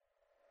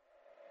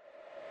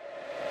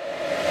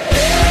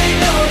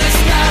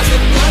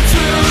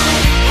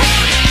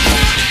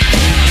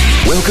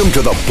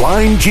Welcome to the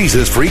Blind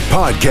Jesus Freak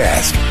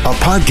Podcast, a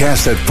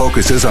podcast that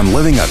focuses on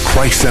living a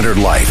Christ-centered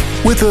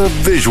life with a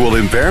visual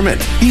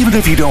impairment. Even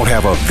if you don't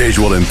have a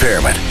visual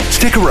impairment,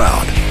 stick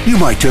around. You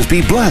might just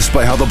be blessed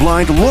by how the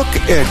blind look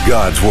at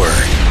God's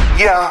Word.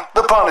 Yeah,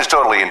 the pun is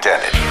totally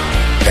intended.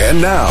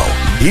 And now,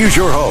 here's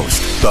your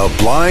host, the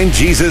Blind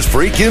Jesus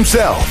Freak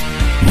himself,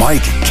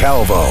 Mike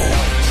Calvo.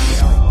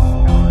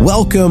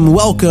 Welcome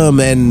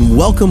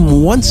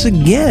once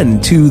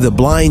again to the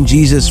Blind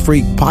Jesus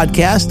Freak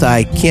Podcast.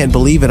 I can't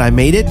believe it. I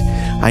made it.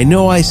 I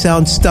know I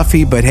sound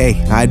stuffy, but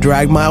hey, I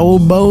dragged my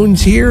old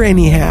bones here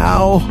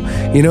anyhow.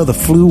 You know, the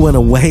flu went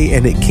away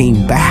and it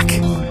came back.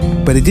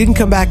 But it didn't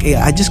come back.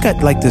 I just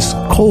got like this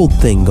cold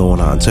thing going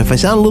on. So if I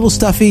sound a little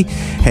stuffy,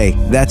 hey,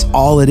 that's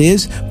all it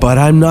is. But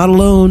I'm not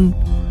alone.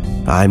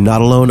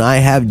 I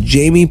have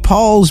Jamie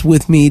Pauls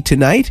with me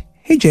tonight.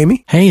 Hey,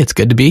 Jamie. Hey, it's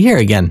good to be here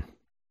again.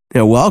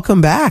 Now,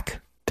 welcome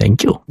back.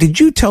 Thank you. Did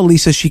you tell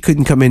Lisa she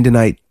couldn't come in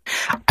tonight?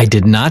 I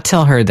did not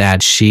tell her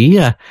that.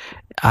 She,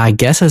 I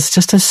guess, is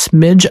just a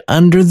smidge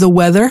under the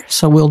weather,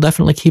 so we'll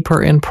definitely keep her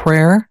in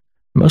prayer,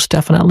 most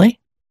definitely.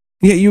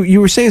 Yeah,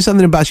 you were saying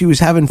something about she was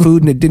having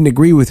food and it didn't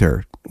agree with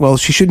her. Well,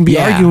 she shouldn't be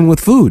arguing with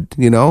food,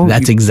 you know?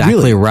 That's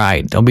exactly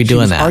right. Don't be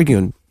doing that.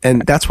 Arguing.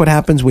 And that's what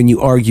happens when you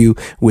argue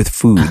with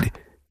food.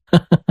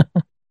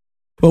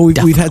 Well,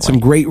 we've had some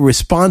great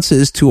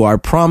responses to our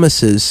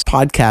Promises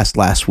podcast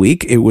last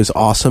week. It was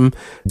awesome.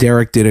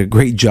 Derek did a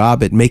great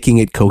job at making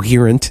it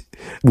coherent.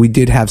 We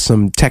did have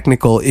some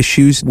technical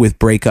issues with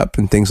breakup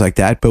and things like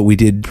that, but we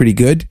did pretty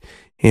good.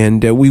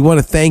 And we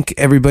want to thank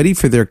everybody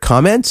for their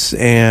comments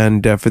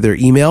and for their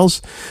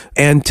emails.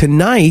 And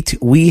tonight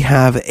we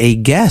have a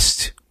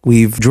guest.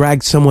 We've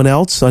dragged someone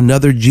else,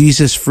 another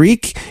Jesus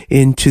freak,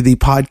 into the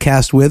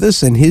podcast with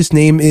us, and his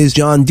name is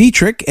John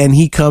Dietrich, and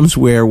he comes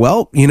where,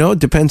 well, you know, it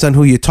depends on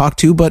who you talk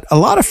to, but a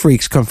lot of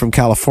freaks come from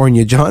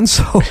California, John,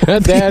 so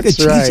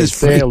that's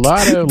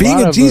right.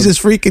 Being a Jesus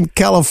freak in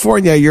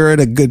California, you're in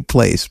a good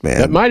place, man.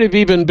 That might have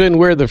even been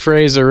where the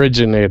phrase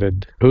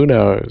originated. Who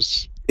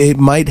knows? It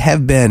might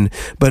have been,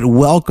 but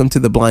welcome to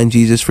the Blind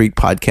Jesus Freak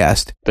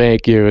podcast.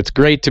 Thank you. It's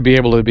great to be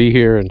able to be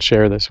here and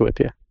share this with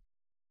you.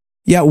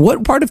 Yeah,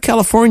 what part of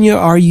California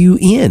are you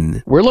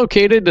in? We're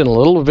located in a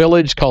little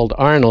village called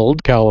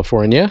Arnold,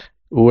 California,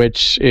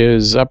 which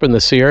is up in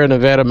the Sierra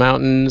Nevada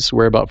mountains.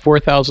 We're about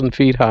 4,000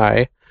 feet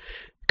high,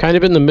 kind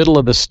of in the middle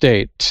of the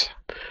state.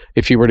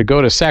 If you were to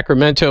go to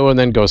Sacramento and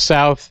then go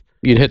south,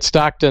 you'd hit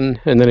Stockton,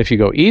 and then if you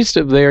go east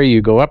of there,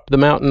 you go up the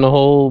mountain a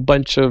whole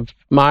bunch of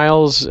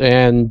miles,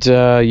 and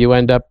you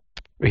end up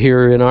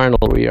here in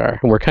Arnold we are.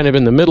 And we're kind of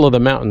in the middle of the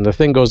mountain. The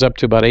thing goes up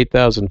to about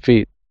 8,000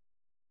 feet.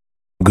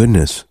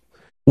 Goodness.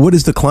 What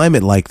is the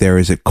climate like there?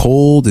 Is it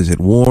cold? Is it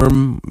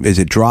warm? Is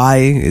it dry?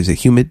 Is it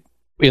humid?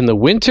 In the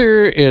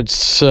winter,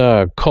 it's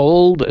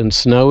cold and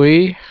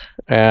snowy,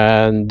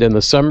 and in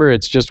the summer,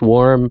 it's just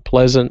warm,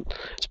 pleasant.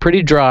 It's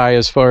pretty dry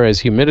as far as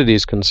humidity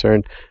is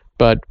concerned,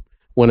 but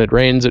when it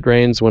rains, it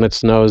rains. When it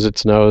snows, it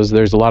snows.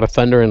 There's a lot of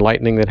thunder and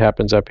lightning that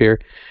happens up here,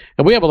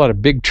 and we have a lot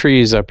of big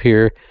trees up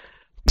here.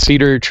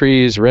 Cedar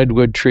trees,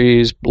 redwood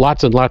trees,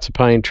 lots and lots of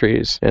pine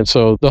trees. And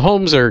so the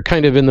homes are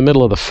kind of in the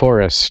middle of the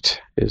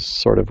forest is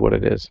sort of what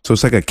it is. So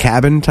it's like a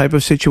cabin type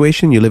of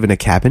situation? You live in a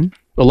cabin?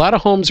 A lot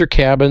of homes are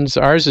cabins.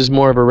 Ours is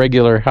more of a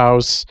regular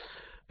house.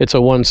 It's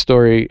a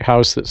one-story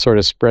house that sort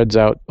of spreads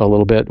out a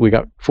little bit. We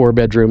got 4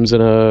 bedrooms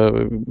and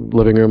a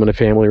living room and a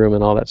family room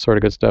and all that sort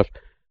of good stuff.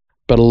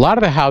 But a lot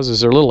of the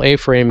houses are little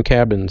A-frame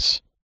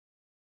cabins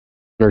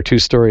or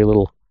 2-story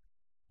little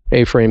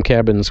A-frame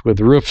cabins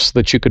with roofs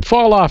that you could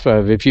fall off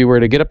of. If you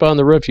were to get up on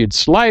the roof, you'd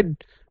slide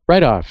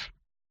right off.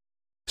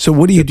 So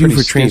what do you do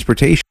for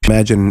transportation?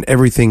 Imagine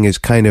everything is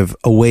kind of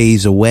a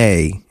ways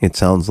away, it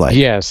sounds like.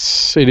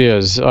 Yes, it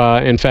is.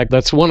 In fact,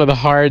 that's one of the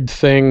hard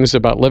things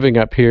about living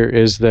up here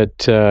is that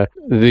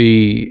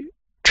the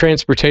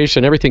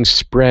transportation, everything's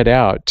spread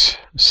out.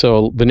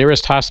 So the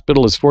nearest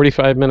hospital is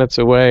 45 minutes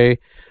away.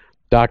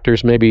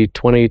 Doctors maybe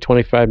 20,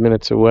 25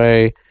 minutes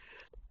away.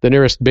 The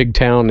nearest big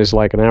town is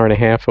like an hour and a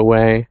half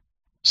away.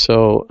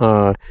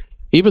 So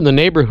even the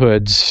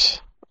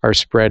neighborhoods are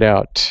spread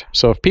out.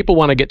 So if people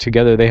want to get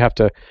together, they have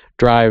to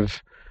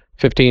drive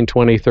 15,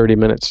 20, 30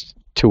 minutes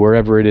to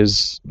wherever it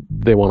is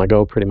they want to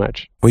go, pretty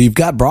much. Well, you've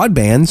got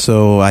broadband,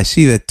 so I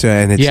see that,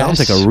 and it sounds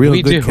like a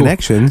real good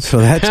connection, so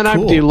that's and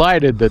cool. I'm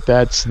delighted that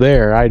that's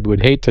there. I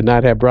would hate to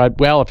not have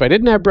well, if I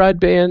didn't have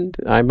broadband,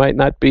 I might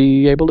not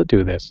be able to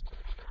do this.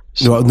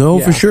 So, well, no,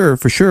 yeah.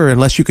 for sure,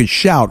 unless you could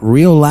shout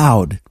real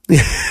loud.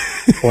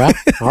 Well,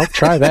 I'll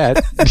try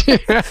that.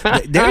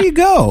 There you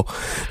go.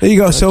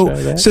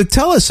 So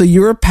tell us, so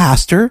you're a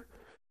pastor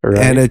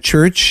at a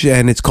church,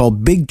 and it's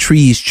called Big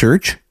Trees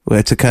Church.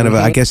 It's a kind of,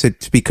 I guess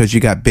it's because you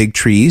got big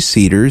trees,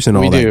 cedars, and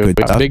all that good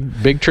stuff.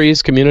 Big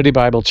Trees Community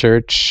Bible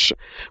Church.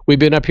 We've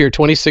been up here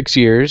 26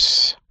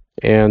 years,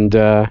 and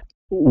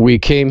we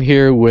came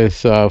here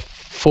with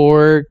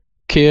 4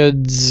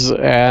 kids,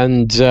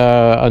 and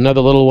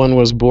another little one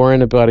was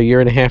born about a year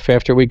and a half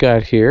after we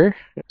got here.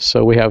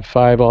 So we have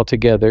 5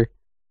 altogether.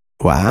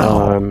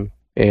 Wow.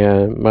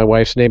 And my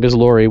wife's name is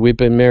Lori. We've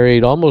been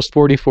married almost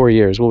 44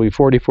 years. We'll be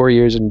 44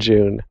 years in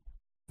June.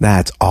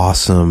 That's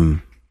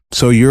awesome.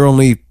 So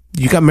you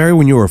got married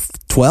when you were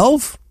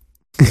 12?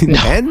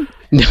 No.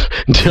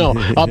 No,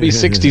 I'll be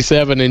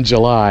 67 in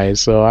July.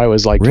 So I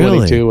was like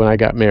 22 when I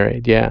got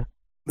married. Yeah.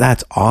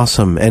 That's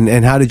awesome.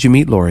 And how did you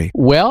meet Lori?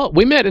 Well,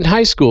 we met in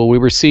high school. We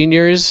were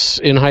seniors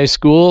in high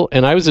school,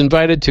 and I was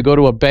invited to go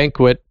to a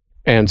banquet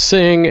and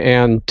sing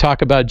and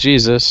talk about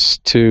Jesus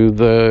to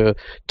the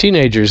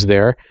teenagers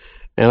there.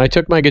 And I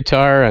took my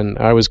guitar, and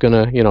I was going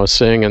to,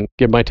 sing and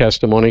give my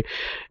testimony.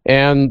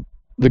 And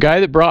the guy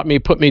that brought me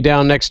put me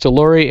down next to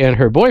Lori and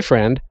her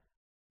boyfriend,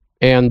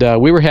 and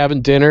we were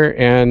having dinner,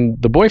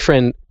 and the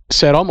boyfriend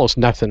said almost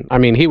nothing. I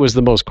mean, he was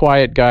the most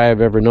quiet guy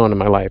I've ever known in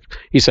my life.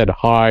 He said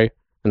hi,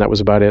 and that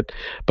was about it.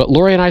 But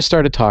Lori and I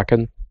started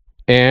talking,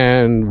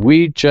 and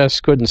we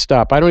just couldn't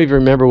stop. I don't even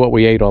remember what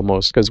we ate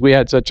almost, because we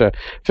had such a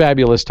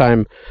fabulous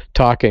time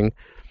talking.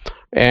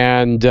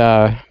 And,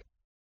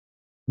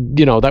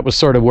 that was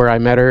sort of where I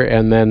met her.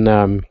 And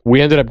then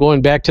we ended up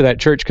going back to that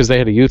church because they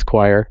had a youth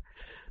choir.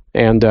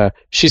 And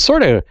she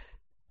sort of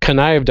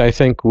connived, I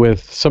think,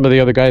 with some of the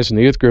other guys in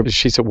the youth group.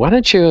 She said, why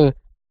don't you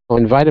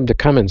invite him to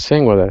come and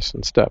sing with us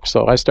and stuff?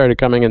 So I started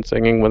coming and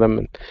singing with him.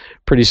 And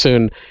pretty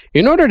soon,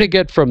 in order to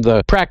get from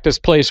the practice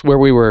place where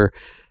we were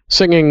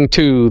singing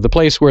to the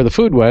place where the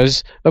food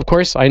was, of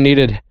course, I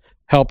needed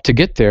help to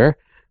get there.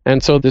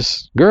 And so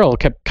this girl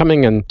kept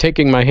coming and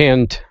taking my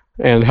hand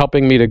and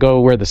helping me to go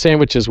where the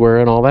sandwiches were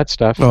and all that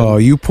stuff. Oh,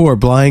 you poor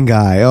blind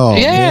guy. Oh,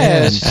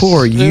 yes. Man,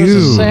 poor you. It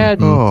was sad.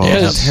 Oh,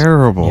 that's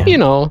terrible.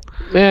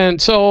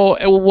 And so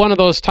one of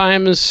those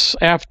times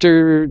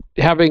after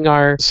having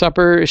our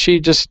supper,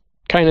 she just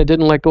kind of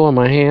didn't let go of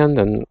my hand,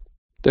 and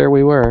there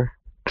we were.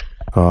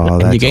 Oh,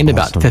 that's and you gained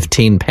awesome. about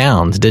 15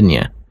 pounds, didn't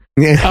you?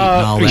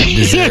 All that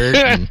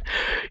dessert.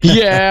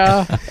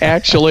 Yeah,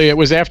 actually, it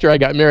was after I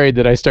got married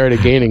that I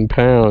started gaining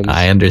pounds.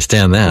 I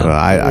understand that.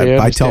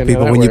 I tell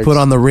people when you put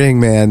on the ring,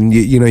 man,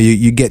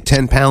 you get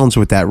 10 pounds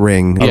with that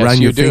ring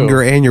around your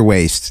finger and your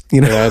waist.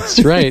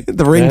 That's right.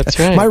 The ring. That's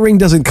right. My ring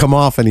doesn't come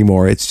off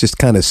anymore. It's just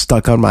kind of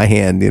stuck on my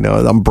hand.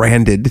 I'm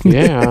branded.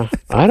 Yeah,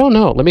 I don't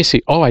know. Let me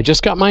see. Oh, I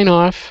just got mine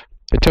off.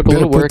 It took a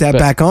little work. Put that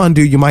back on,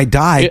 dude. You might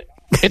die.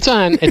 It's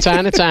on. It's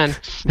on.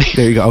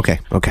 There you go. Okay.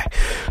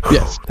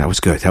 Yes. That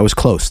was good. That was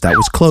close,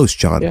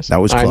 John. Yes.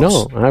 That was close. I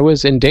know. I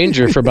was in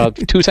danger for about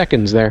 2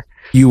 seconds there.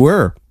 You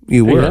were.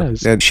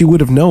 Yes. And she would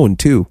have known,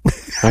 too.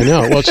 I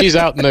know. Well, she's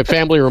out in the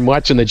family room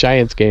watching the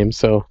Giants game,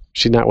 so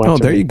she's not watching. Oh,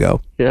 there you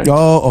go. Yeah.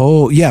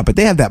 Oh, yeah. But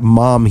they have that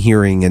mom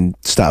hearing and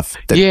stuff.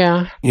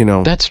 Yeah.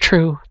 That's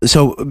true.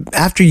 So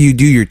after you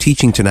do your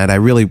teaching tonight, I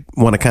really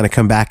want to kind of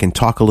come back and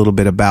talk a little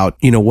bit about,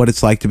 what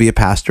it's like to be a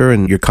pastor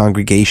and your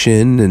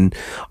congregation and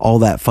all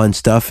that fun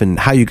stuff and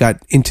how you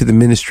got into the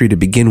ministry to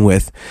begin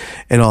with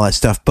and all that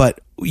stuff.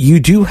 But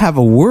you do have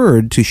a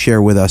word to share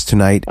with us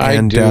tonight.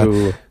 I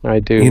do.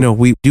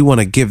 We do want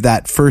to give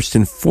that first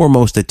and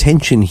foremost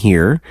attention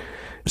here.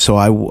 So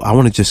I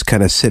want to just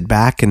kind of sit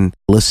back and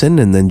listen,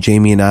 and then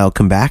Jamie and I will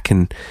come back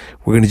and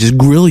we're going to just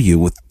grill you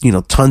with,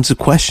 tons of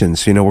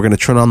questions. We're going to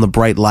turn on the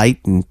bright light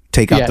and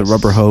take out the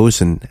rubber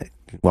hose and,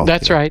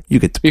 that's right. You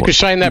get the You point. can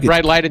shine that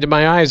bright light into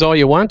my eyes all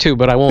you want to,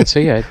 but I won't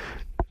see it.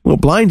 We'll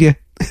blind you.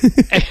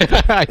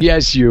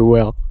 Yes, you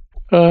will.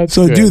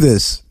 So good. Do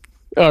this.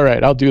 All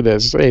right, I'll do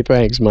this. Hey,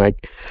 thanks,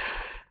 Mike.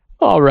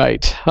 All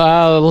right,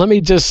 let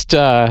me just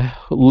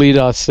lead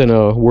us in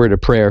a word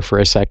of prayer for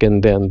a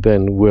second, and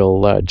then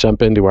we'll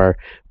jump into our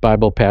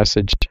Bible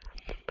passage.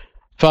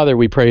 Father,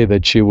 we pray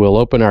that you will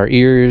open our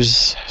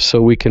ears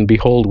so we can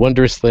behold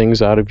wondrous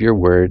things out of your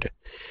word.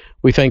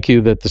 We thank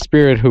you that the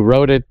Spirit who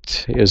wrote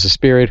it is a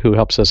Spirit who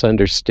helps us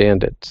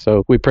understand it.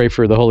 So we pray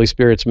for the Holy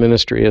Spirit's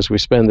ministry as we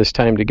spend this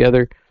time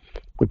together.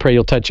 We pray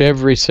you'll touch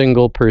every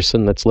single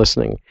person that's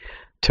listening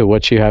to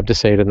what you have to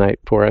say tonight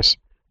for us,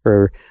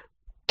 or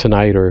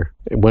tonight, or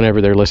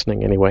whenever they're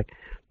listening anyway.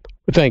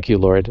 Thank you,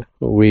 Lord.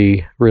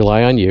 We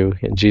rely on you.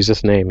 In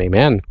Jesus' name,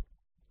 amen.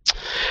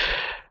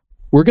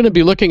 We're going to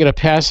be looking at a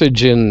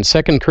passage in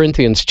 2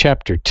 Corinthians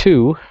chapter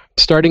 2,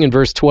 starting in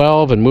verse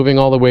 12 and moving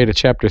all the way to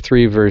chapter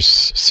 3,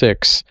 verse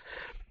 6.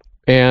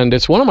 And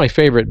it's one of my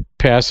favorite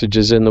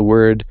passages in the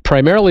Word,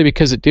 primarily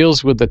because it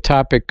deals with the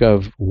topic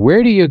of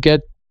where do you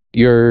get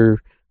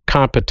your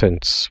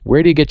competence?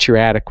 Where do you get your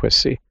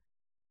adequacy?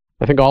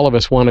 I think all of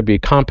us want to be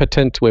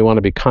competent. We want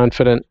to be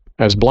confident.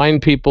 As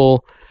blind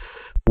people,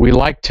 we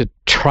like to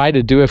try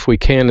to do, if we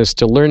can, is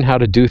to learn how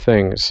to do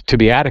things, to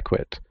be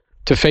adequate,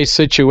 to face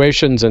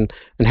situations and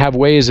have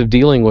ways of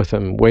dealing with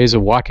them, ways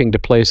of walking to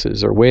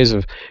places, or ways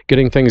of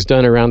getting things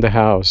done around the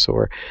house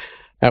or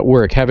at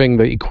work, having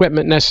the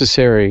equipment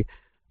necessary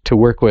to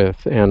work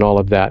with and all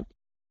of that.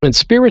 And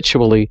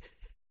spiritually,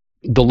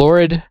 the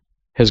Lord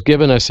has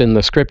given us in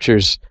the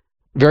Scriptures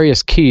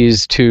various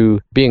keys to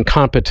being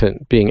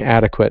competent, being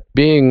adequate,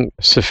 being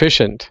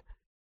sufficient.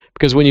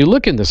 Because when you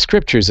look in the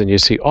Scriptures and you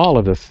see all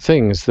of the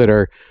things that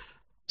are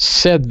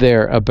said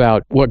there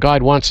about what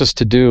God wants us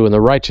to do and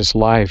the righteous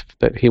life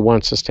that He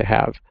wants us to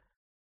have,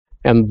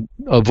 and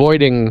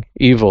avoiding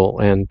evil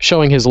and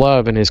showing his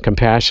love and his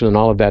compassion and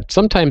all of that,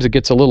 sometimes it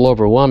gets a little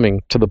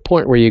overwhelming to the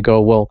point where you go,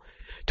 well,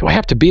 do I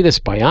have to be this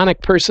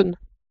bionic person?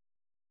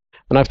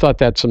 And I've thought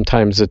that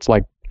sometimes it's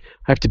like,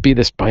 I have to be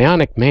this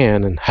bionic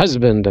man and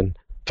husband and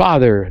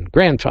father and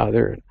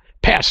grandfather and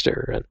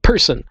pastor and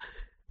person.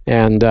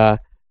 And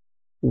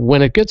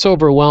when it gets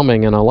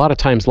overwhelming, and a lot of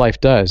times life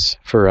does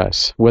for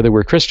us, whether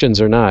we're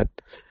Christians or not,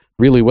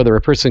 really whether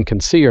a person can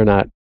see or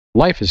not,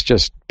 life is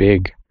just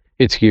big.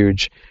 It's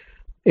huge.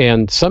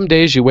 And some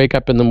days you wake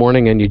up in the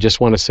morning and you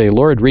just want to say,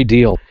 Lord,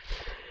 redeal.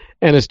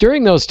 And it's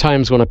during those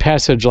times when a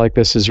passage like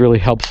this is really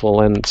helpful.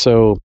 And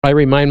so I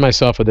remind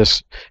myself of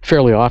this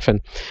fairly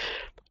often.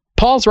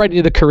 Paul's writing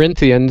to the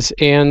Corinthians,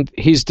 and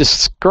he's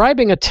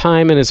describing a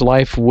time in his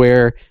life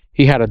where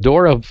he had a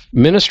door of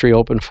ministry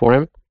open for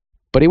him,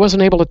 but he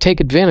wasn't able to take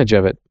advantage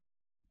of it.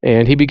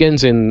 And he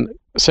begins in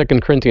 2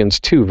 Corinthians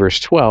 2, verse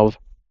 12.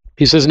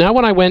 He says, now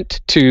when I went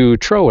to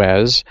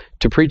Troas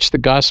to preach the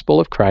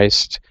gospel of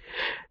Christ,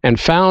 and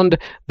found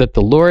that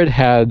the Lord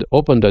had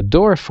opened a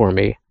door for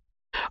me,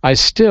 I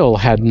still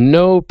had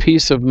no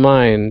peace of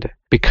mind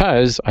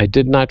because I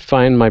did not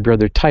find my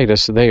brother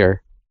Titus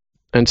there.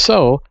 And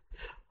so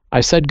I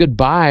said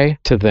goodbye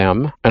to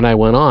them, and I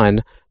went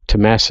on to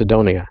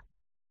Macedonia.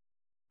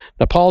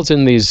 Now, Paul's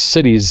in these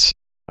cities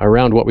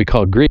around what we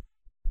call Greece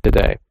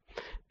today.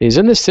 He's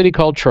in this city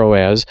called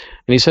Troas,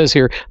 and he says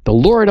here, the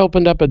Lord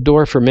opened up a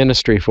door for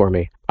ministry for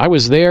me. I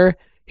was there.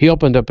 He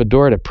opened up a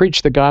door to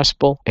preach the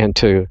gospel and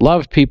to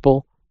love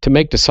people, to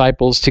make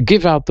disciples, to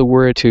give out the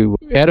word, to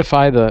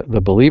edify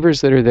the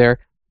believers that are there.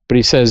 But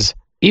he says,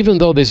 even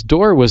though this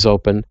door was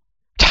open,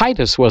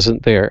 Titus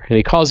wasn't there. And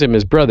he calls him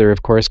his brother,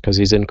 of course, because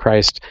he's in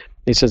Christ.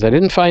 He says, I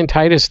didn't find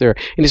Titus there.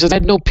 And he says, I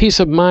had no peace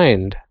of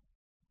mind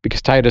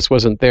because Titus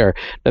wasn't there.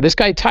 Now, this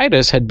guy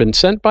Titus had been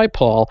sent by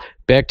Paul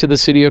back to the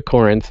city of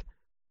Corinth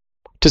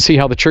to see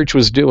how the church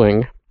was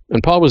doing.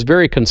 And Paul was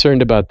very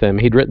concerned about them.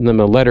 He'd written them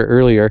a letter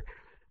earlier.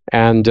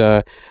 And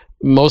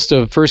most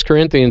of 1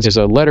 Corinthians is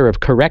a letter of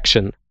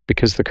correction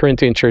because the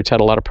Corinthian church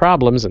had a lot of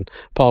problems, and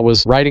Paul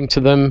was writing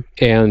to them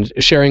and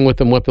sharing with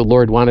them what the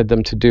Lord wanted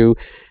them to do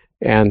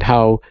and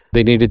how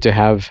they needed to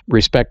have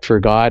respect for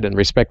God and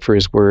respect for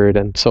his word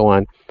and so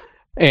on.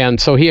 And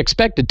so he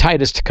expected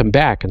Titus to come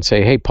back and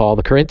say, hey, Paul,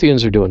 the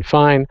Corinthians are doing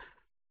fine,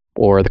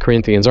 or the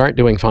Corinthians aren't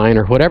doing fine,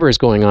 or whatever is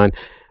going on.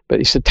 But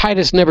he said,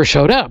 Titus never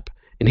showed up.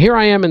 And here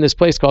I am in this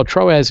place called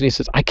Troas, and he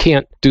says, I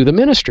can't do the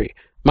ministry.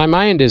 My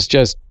mind is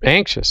just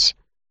anxious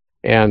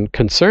and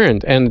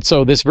concerned. And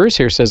so this verse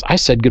here says, I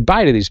said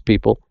goodbye to these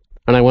people,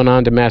 and I went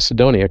on to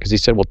Macedonia, because he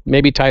said, well,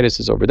 maybe Titus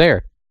is over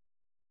there.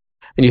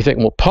 And you think,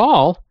 well,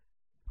 Paul,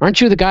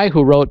 aren't you the guy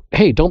who wrote,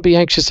 hey, don't be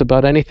anxious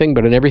about anything,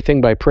 but in everything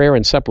by prayer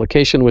and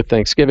supplication with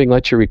thanksgiving,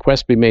 let your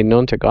requests be made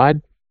known to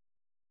God?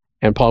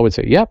 And Paul would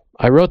say, yep,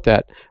 I wrote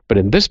that. But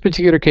in this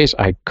particular case,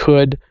 I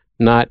could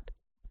not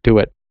do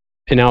it.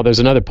 And now there's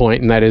another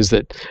point, and that is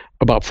that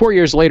about 4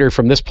 years later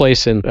from this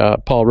place, and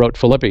Paul wrote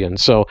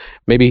Philippians. So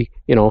maybe,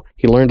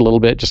 he learned a little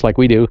bit, just like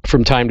we do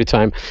from time to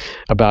time,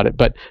 about it.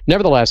 But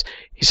nevertheless,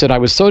 he said, I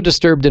was so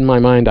disturbed in my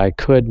mind, I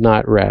could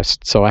not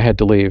rest. So I had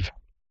to leave.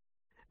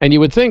 And you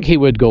would think he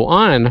would go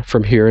on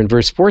from here in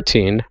verse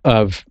 14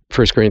 of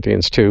 1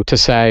 Corinthians 2 to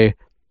say,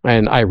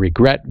 and I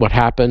regret what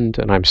happened,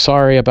 and I'm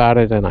sorry about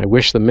it, and I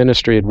wish the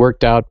ministry had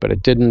worked out, but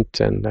it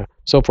didn't, and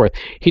so forth.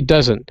 He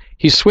doesn't.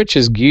 He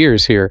switches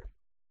gears here.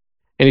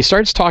 And he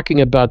starts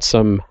talking about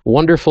some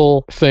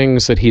wonderful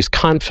things that he's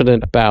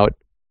confident about,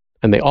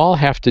 and they all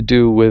have to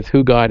do with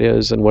who God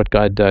is and what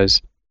God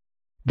does.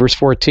 Verse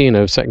 14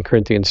 of 2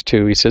 Corinthians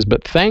 2, he says,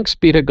 but thanks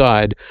be to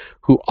God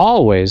who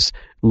always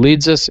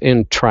leads us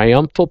in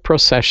triumphal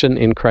procession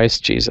in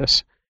Christ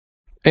Jesus,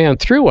 and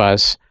through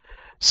us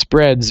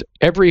spreads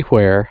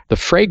everywhere the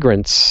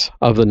fragrance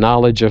of the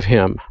knowledge of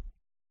him.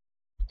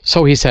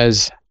 So he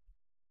says,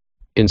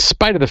 in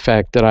spite of the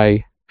fact that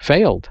I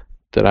failed,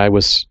 that I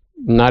was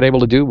not able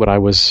to do what I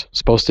was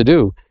supposed to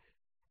do,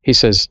 he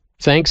says,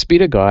 thanks be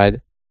to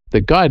God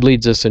that God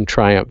leads us in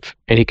triumph,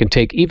 and he can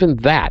take even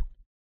that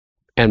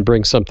and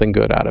bring something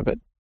good out of it.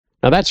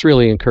 Now that's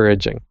really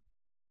encouraging,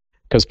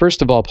 because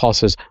first of all, Paul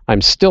says,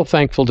 I'm still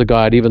thankful to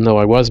God even though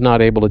I was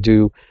not able to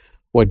do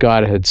what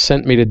God had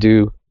sent me to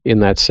do in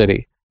that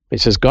city. He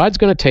says, God's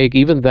going to take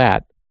even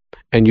that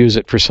and use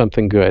it for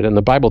something good. And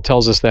the Bible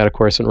tells us that, of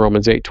course, in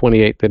Romans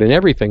 8:28, that in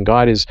everything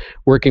God is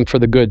working for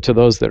the good to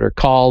those that are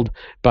called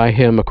by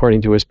him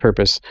according to his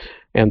purpose,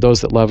 and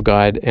those that love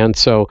God. And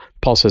so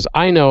Paul says,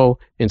 I know,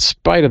 in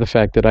spite of the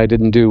fact that I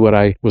didn't do what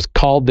I was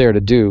called there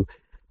to do,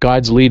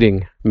 God's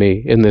leading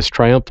me in this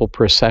triumphal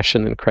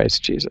procession in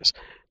Christ Jesus,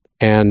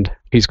 and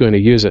he's going to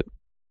use it.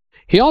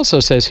 He also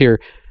says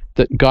here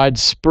that God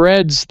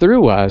spreads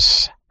through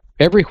us,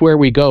 everywhere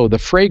we go, the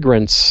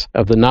fragrance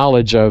of the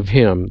knowledge of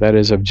him, that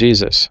is, of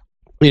Jesus.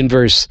 In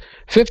verse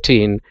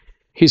 15,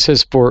 he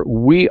says, for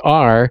we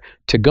are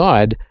to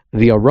God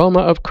the aroma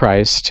of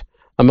Christ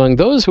among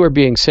those who are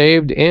being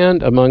saved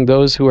and among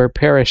those who are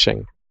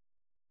perishing.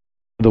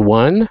 The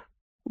one,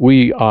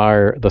 we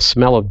are the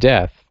smell of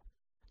death.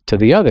 To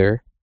the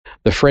other,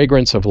 the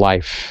fragrance of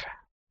life.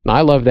 And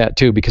I love that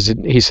too, because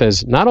he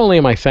says, not only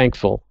am I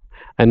thankful,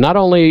 and not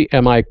only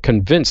am I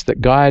convinced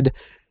that God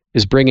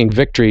is bringing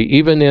victory,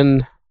 even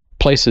in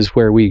places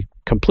where we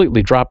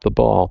completely drop the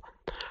ball,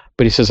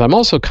 but he says, I'm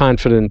also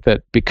confident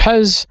that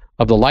because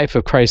of the life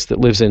of Christ that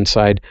lives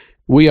inside,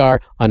 we are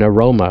an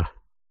aroma.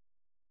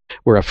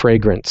 We're a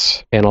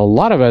fragrance. And a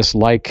lot of us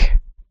like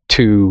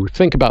to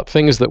think about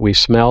things that we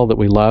smell, that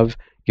we love.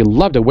 You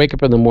love to wake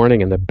up in the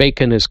morning and the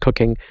bacon is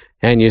cooking,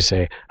 and you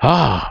say,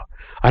 I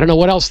don't know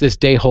what else this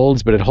day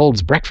holds, but it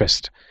holds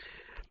breakfast.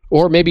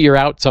 Or maybe you're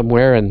out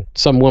somewhere and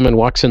some woman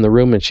walks in the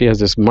room and she has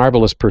this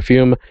marvelous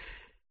perfume,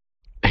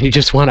 and you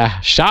just want to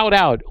shout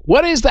out,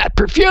 what is that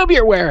perfume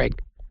you're wearing?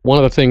 One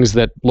of the things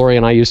that Lori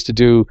and I used to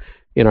do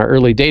in our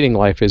early dating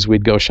life is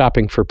we'd go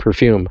shopping for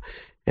perfume,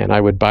 and I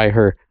would buy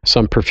her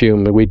some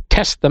perfume, and we'd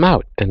test them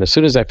out. And as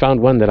soon as I found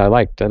one that I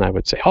liked, then I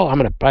would say, I'm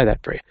going to buy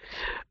that for you.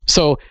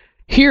 So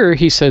here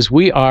he says,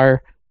 we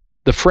are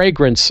the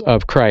fragrance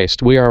of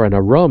Christ. We are an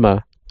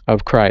aroma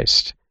of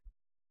Christ.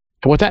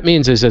 And what that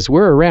means is as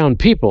we're around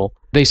people,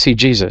 they see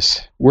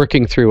Jesus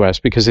working through us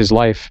because his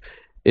life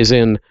is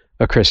in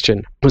a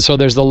Christian. And so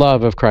there's the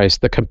love of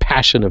Christ, the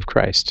compassion of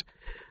Christ,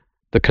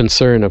 the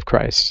concern of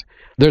Christ.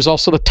 There's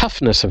also the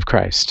toughness of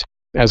Christ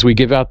as we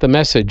give out the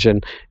message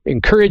and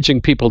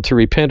encouraging people to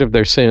repent of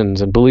their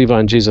sins and believe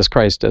on Jesus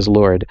Christ as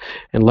Lord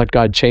and let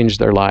God change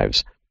their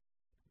lives.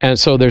 And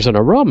so there's an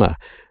aroma.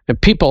 And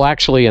people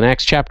actually in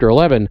Acts chapter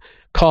 11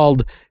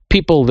 called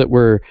people that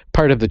were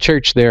part of the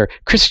church there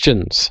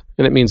Christians,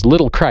 and it means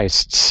little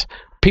Christs,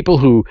 people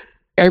who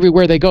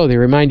everywhere they go, they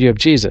remind you of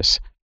Jesus.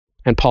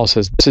 And Paul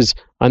says, this is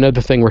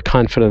another thing we're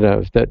confident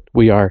of, that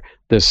we are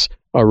this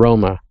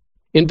aroma.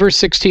 In verse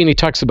 16, he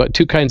talks about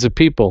two kinds of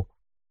people.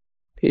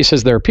 He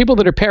says there are people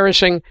that are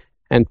perishing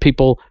and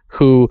people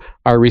who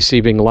are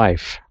receiving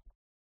life.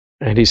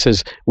 And he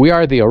says, we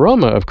are the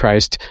aroma of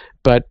Christ,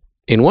 but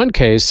in one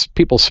case,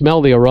 people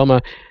smell the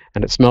aroma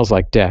and it smells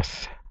like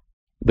death.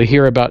 They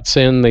hear about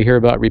sin, they hear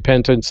about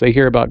repentance, they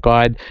hear about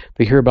God,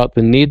 they hear about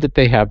the need that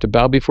they have to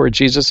bow before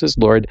Jesus as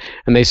Lord,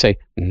 and they say,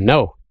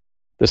 no,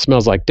 this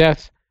smells like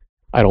death.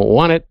 I don't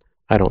want it.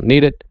 I don't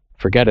need it.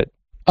 Forget it.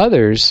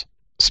 Others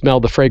smell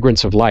the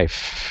fragrance of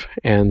life,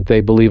 and they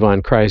believe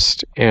on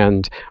Christ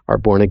and are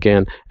born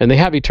again, and they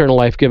have eternal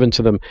life given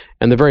to them,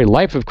 and the very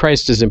life of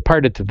Christ is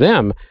imparted to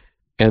them,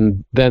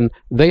 and then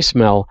they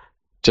smell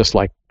just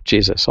like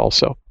Jesus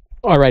also.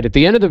 All right, at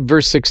the end of the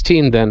verse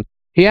 16 then,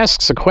 he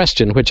asks a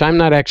question, which I'm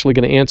not actually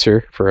going to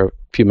answer for a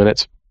few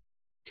minutes.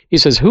 He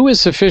says, who is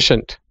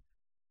sufficient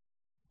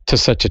to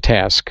such a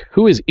task?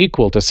 Who is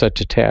equal to such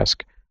a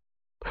task?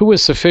 Who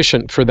is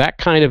sufficient for that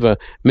kind of a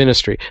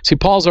ministry? See,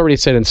 Paul's already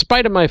said, in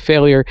spite of my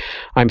failure,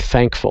 I'm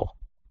thankful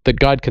that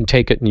God can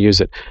take it and use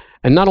it.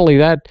 And not only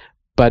that,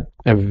 but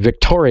I'm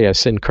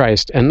victorious in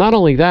Christ. And not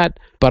only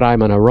that, but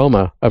I'm an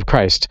aroma of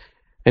Christ.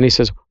 And he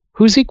says,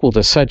 who's equal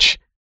to such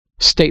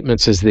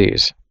statements as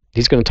these?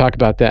 He's going to talk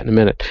about that in a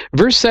minute.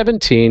 Verse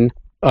 17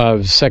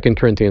 of 2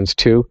 Corinthians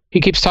 2, he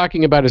keeps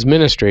talking about his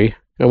ministry,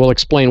 and we'll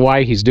explain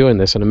why he's doing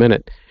this in a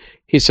minute.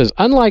 He says,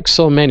 unlike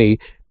so many,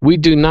 we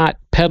do not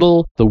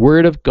peddle the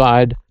word of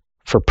God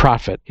for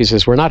profit. He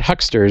says, we're not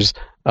hucksters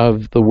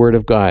of the word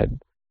of God.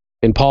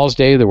 In Paul's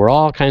day, there were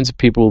all kinds of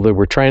people that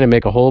were trying to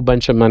make a whole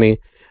bunch of money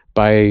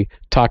by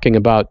talking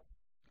about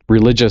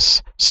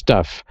religious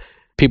stuff.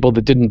 People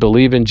that didn't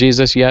believe in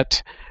Jesus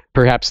yet,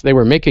 perhaps they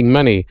were making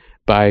money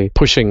by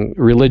pushing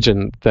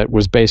religion that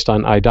was based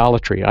on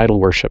idolatry,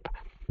 idol worship.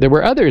 There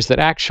were others that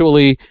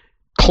actually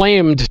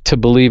claimed to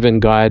believe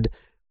in God,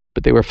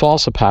 but they were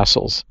false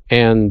apostles,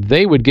 and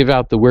they would give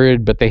out the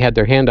word, but they had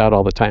their hand out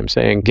all the time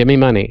saying, give me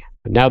money.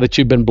 Now that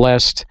you've been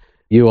blessed,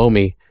 you owe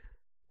me.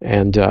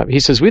 And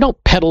he says, we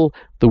don't peddle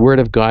the word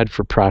of God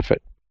for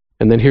profit.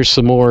 And then here's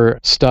some more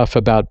stuff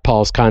about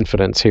Paul's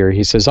confidence here.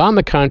 He says, on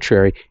the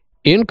contrary,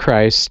 in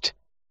Christ,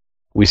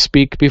 we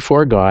speak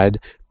before God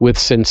with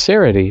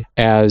sincerity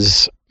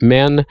as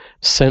men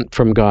sent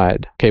from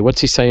God. Okay, what's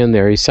he saying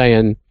there? He's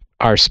saying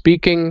our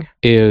speaking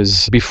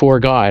is before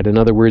God. In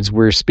other words,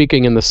 we're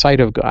speaking in the sight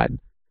of God.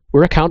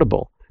 We're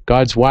accountable.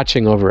 God's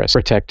watching over us,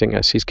 protecting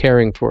us. He's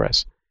caring for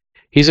us.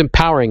 He's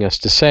empowering us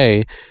to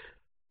say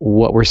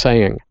what we're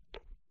saying.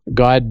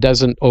 God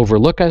doesn't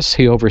overlook us.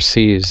 He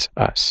oversees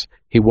us.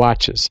 He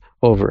watches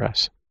over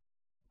us.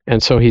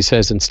 And so he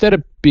says, instead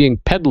of being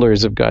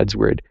peddlers of God's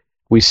word,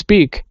 we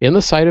speak in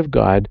the sight of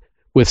God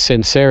with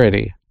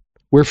sincerity.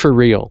 We're for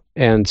real.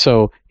 And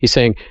so he's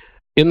saying,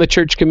 in the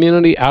church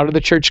community, out of the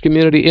church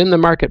community, in the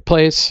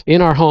marketplace, in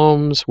our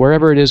homes,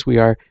 wherever it is we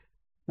are,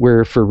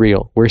 we're for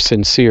real. We're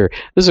sincere.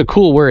 This is a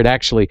cool word,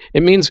 actually.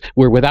 It means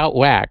we're without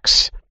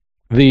wax.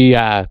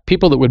 The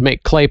people that would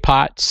make clay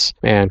pots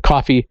and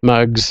coffee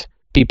mugs,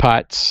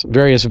 teapots,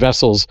 various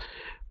vessels,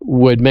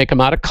 would make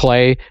them out of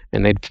clay,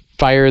 and they'd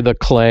fire the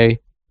clay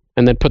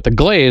and then put the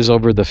glaze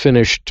over the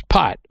finished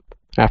pot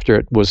after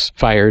it was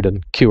fired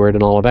and cured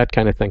and all of that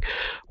kind of thing.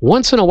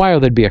 Once in a while,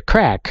 there'd be a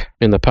crack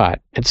in the pot.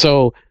 And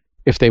so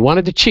if they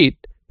wanted to cheat,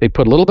 they'd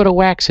put a little bit of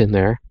wax in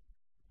there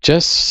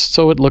just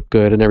so it looked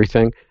good and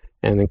everything,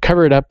 and then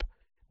cover it up,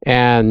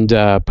 and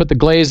put the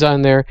glaze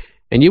on there,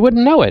 and you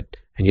wouldn't know it.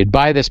 And you'd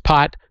buy this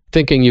pot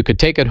thinking you could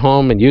take it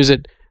home and use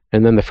it,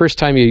 and then the first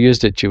time you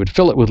used it, you would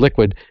fill it with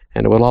liquid,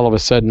 and it would all of a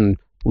sudden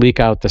leak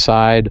out the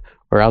side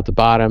or out the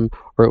bottom,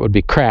 or it would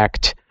be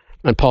cracked.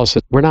 And Paul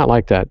said, we're not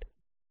like that.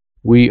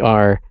 We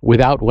are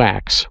without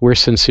wax. We're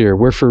sincere.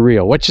 We're for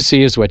real. What you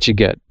see is what you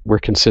get. We're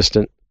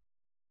consistent.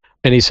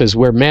 And he says,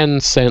 we're men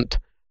sent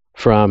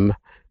from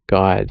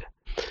God.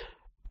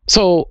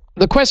 So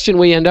the question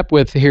we end up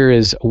with here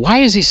is, why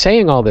is he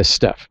saying all this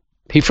stuff?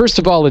 He first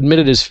of all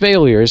admitted his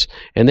failures,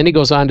 and then he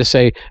goes on to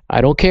say,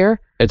 I don't care.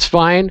 It's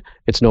fine.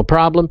 It's no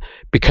problem,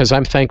 because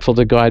I'm thankful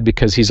to God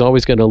because he's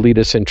always going to lead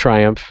us in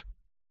triumph.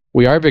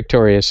 We are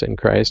victorious in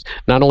Christ.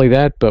 Not only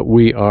that, but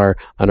we are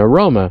an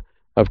aroma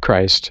of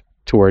Christ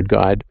toward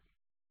God.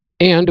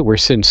 And we're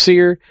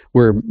sincere.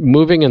 We're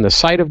moving in the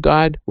sight of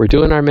God. We're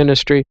doing our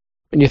ministry.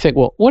 And you think,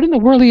 well, what in the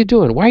world are you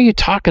doing? Why are you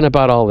talking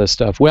about all this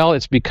stuff? Well,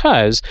 it's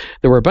because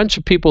there were a bunch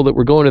of people that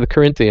were going to the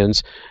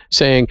Corinthians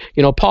saying,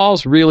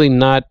 Paul's really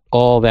not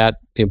all that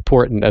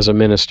important as a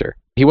minister.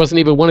 He wasn't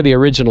even one of the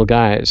original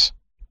guys.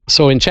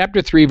 So in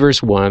chapter 3,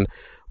 verse 1,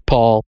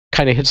 Paul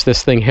kind of hits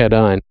this thing head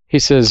on. He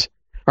says,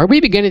 are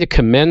we beginning to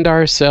commend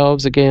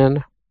ourselves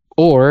again?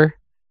 Or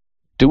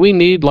do we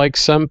need, like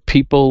some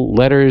people,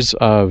 letters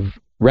of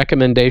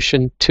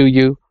recommendation to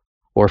you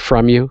or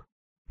from you?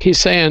 He's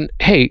saying,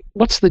 hey,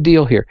 what's the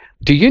deal here?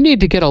 Do you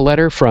need to get a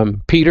letter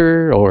from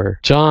Peter or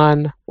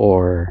John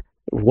or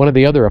one of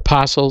the other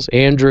apostles,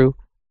 Andrew,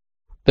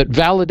 that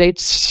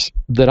validates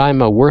that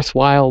I'm a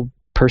worthwhile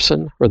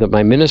person or that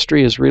my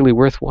ministry is really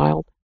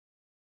worthwhile?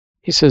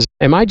 He says,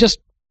 am I just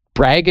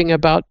bragging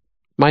about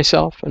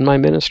myself and my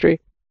ministry?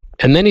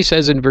 And then he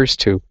says in verse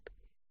 2,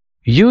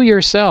 you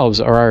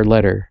yourselves are our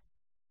letter,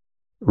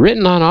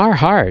 written on our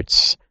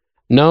hearts,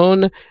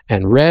 known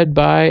and read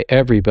by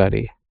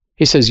everybody.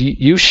 He says,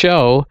 you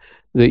show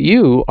that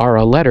you are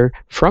a letter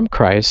from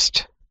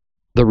Christ,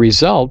 the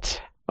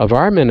result of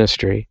our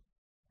ministry,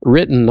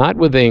 written not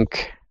with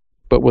ink,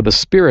 but with the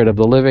Spirit of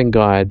the living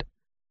God,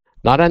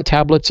 not on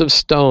tablets of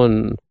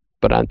stone,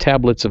 but on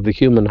tablets of the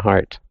human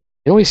heart.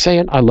 You know what he's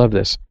saying? I love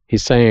this.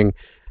 He's saying,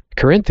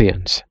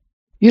 Corinthians,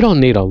 you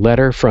don't need a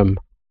letter from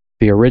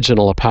the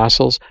original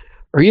apostles,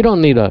 or you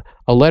don't need a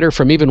letter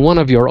from even one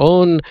of your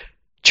own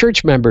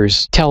church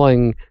members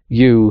telling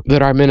you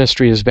that our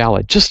ministry is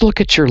valid. Just look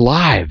at your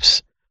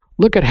lives.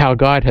 Look at how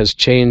God has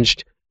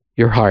changed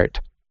your heart.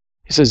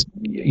 He says,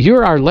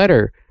 you're our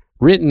letter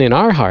written in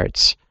our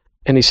hearts.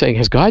 And he's saying,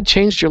 has God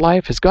changed your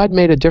life? Has God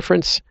made a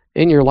difference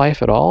in your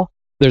life at all?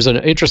 There's an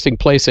interesting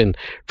place in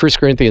 1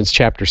 Corinthians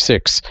chapter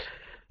 6,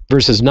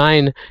 verses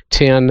 9,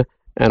 10,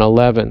 and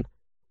 11.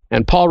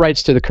 And Paul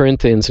writes to the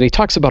Corinthians, and he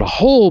talks about a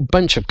whole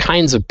bunch of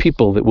kinds of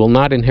people that will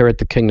not inherit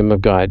the kingdom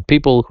of God,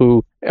 people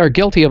who are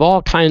guilty of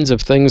all kinds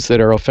of things that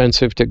are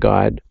offensive to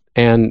God.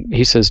 And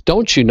he says,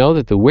 don't you know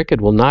that the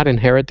wicked will not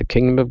inherit the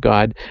kingdom of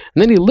God?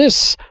 And then he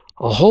lists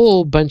a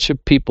whole bunch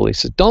of people. He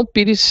says, don't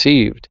be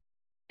deceived.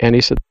 And he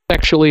said,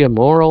 sexually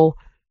immoral,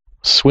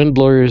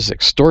 swindlers,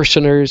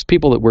 extortioners,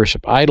 people that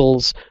worship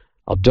idols,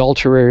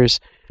 adulterers.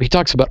 He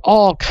talks about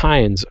all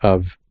kinds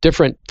of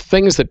different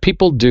things that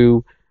people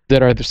do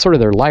that are sort of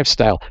their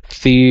lifestyle.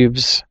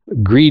 Thieves,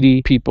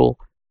 greedy people,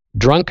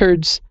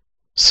 drunkards,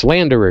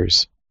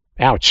 slanderers.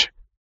 Ouch.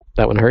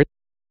 That one hurt.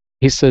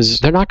 He says,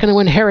 they're not going to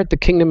inherit the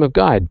kingdom of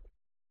God.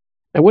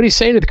 And what he's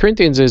saying to the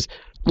Corinthians is,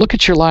 look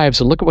at your lives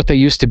and look at what they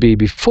used to be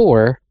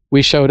before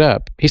we showed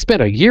up. He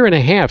spent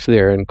 1.5 years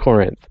there in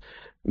Corinth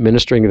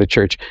ministering to the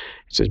church.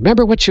 He says,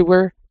 remember what you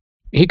were?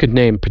 He could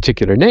name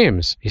particular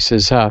names. He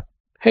says,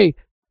 hey,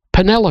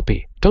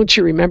 Penelope, don't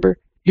you remember?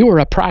 You were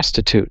a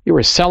prostitute. You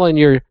were selling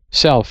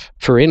yourself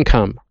for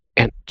income,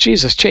 and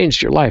Jesus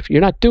changed your life. You're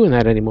not doing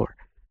that anymore.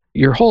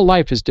 Your whole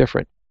life is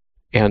different.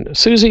 And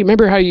Susie,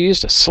 remember how you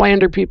used to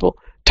slander people,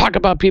 talk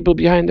about people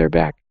behind their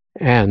back,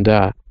 and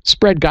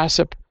spread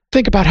gossip?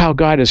 Think about how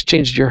God has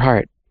changed your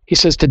heart. He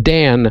says to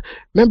Dan,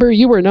 remember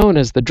you were known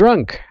as the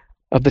drunk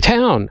of the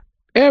town.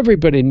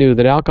 Everybody knew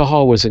that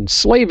alcohol was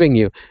enslaving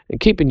you and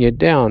keeping you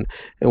down.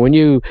 And when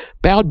you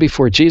bowed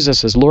before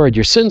Jesus as Lord,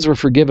 your sins were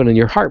forgiven and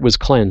your heart was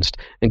cleansed.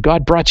 And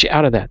God brought you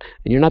out of that.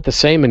 And you're not the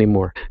same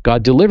anymore.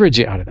 God delivered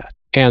you out of that.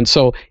 And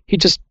so he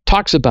just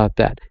talks about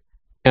that.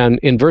 And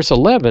in verse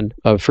 11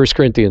 of 1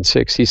 Corinthians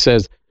 6, he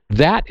says,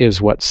 that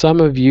is what some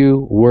of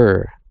you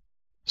were.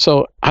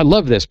 So I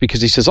love this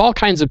because he says all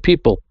kinds of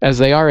people, as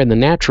they are in the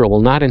natural,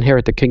 will not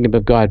inherit the kingdom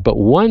of God. But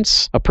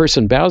once a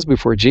person bows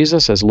before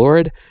Jesus as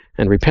Lord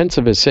and repents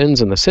of his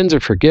sins and the sins are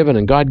forgiven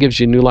and God gives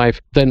you new life,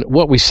 then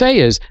what we say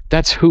is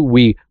that's who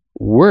we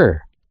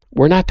were.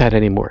 We're not that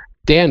anymore.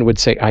 Dan would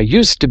say, I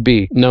used to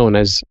be known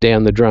as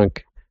Dan the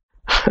drunk.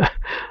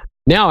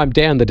 Now I'm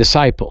Dan the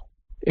disciple.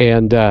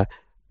 And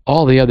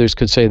all the others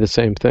could say the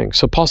same thing.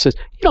 So Paul says,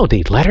 you don't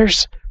need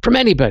letters from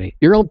anybody.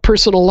 Your own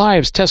personal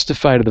lives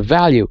testify to the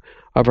value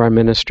of our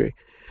ministry.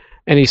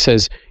 And he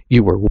says,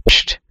 you were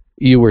washed,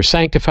 you were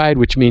sanctified,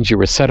 which means you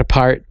were set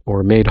apart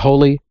or made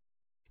holy.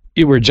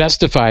 You were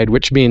justified,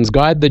 which means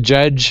God the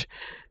judge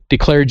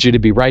declared you to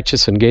be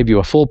righteous and gave you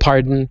a full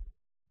pardon.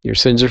 Your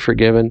sins are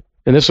forgiven.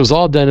 And this was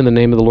all done in the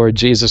name of the Lord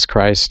Jesus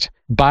Christ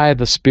by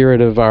the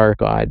Spirit of our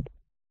God.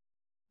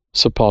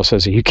 So Paul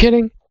says, are you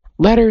kidding?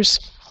 Letters?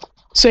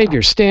 Save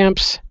your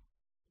stamps.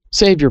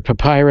 Save your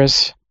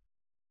papyrus.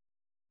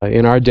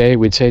 In our day,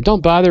 we'd say,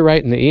 don't bother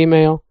writing the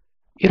email.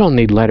 You don't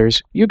need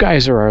letters. You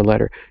guys are our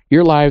letter.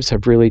 Your lives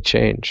have really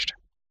changed.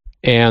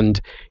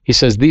 And he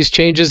says these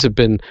changes have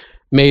been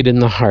made in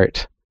the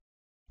heart.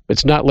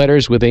 It's not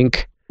letters with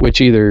ink,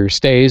 which either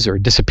stays or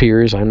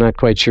disappears. I'm not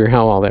quite sure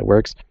how all that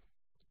works.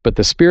 But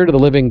the Spirit of the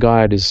living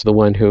God is the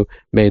one who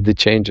made the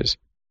changes.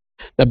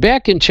 Now,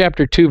 back in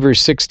chapter 2,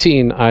 verse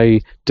 16,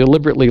 I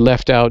deliberately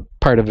left out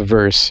part of a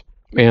verse,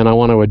 and I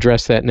want to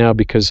address that now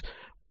because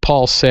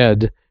Paul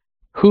said,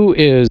 who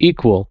is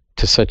equal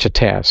to such a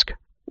task?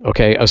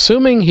 Okay,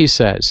 assuming he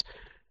says,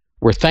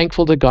 we're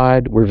thankful to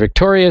God, we're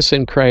victorious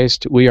in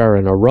Christ, we are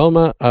an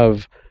aroma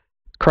of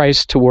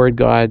Christ toward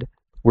God,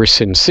 we're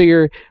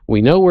sincere,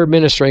 we know we're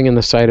ministering in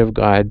the sight of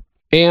God,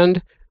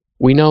 and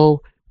we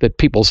know that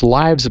people's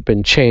lives have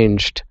been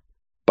changed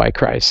by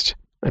Christ.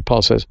 And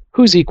Paul says,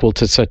 who's equal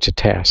to such a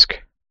task?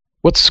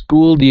 What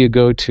school do you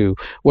go to?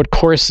 What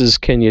courses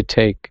can you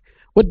take?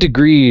 What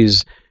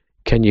degrees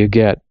can you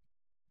get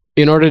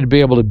in order to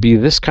be able to be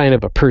this kind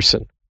of a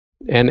person?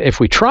 And if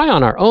we try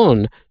on our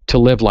own to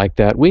live like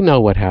that, we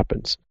know what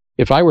happens.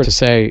 If I were to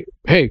say,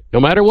 hey, no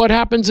matter what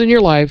happens in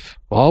your life,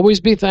 always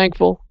be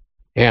thankful,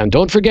 and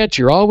don't forget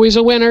you're always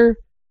a winner,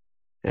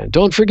 and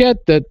don't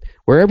forget that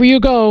wherever you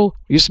go,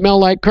 you smell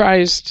like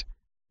Christ.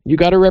 You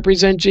got to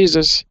represent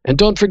Jesus. And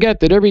don't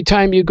forget that every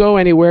time you go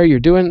anywhere, you're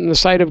doing it in the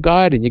sight of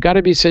God, and you got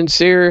to be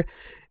sincere,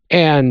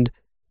 and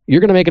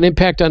you're going to make an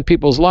impact on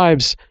people's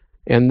lives,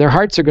 and their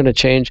hearts are going to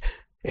change,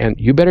 and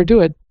you better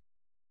do it.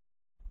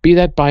 Be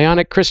that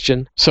bionic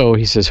Christian. So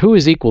he says, who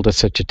is equal to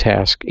such a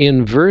task?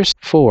 In verse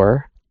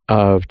 4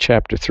 of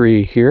chapter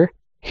 3 here,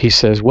 he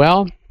says,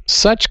 well,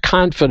 such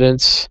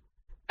confidence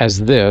as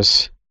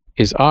this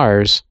is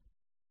ours,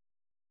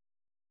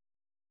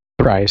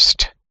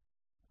 Christ,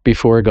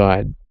 before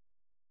God.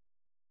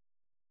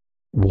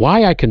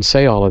 Why I can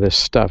say all of this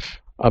stuff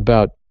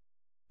about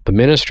the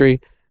ministry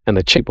and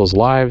the people's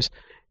lives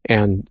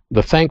and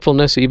the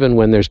thankfulness even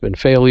when there's been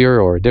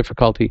failure or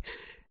difficulty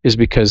is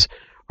because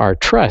our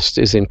trust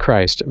is in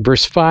Christ.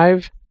 Verse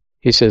 5,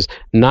 he says,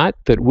 not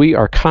that we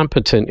are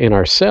competent in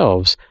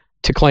ourselves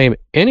to claim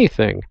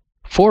anything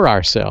for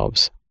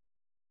ourselves,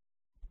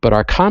 but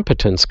our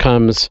competence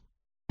comes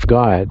from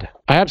God.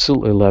 I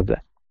absolutely love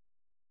that.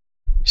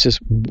 He says,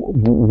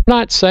 we're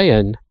not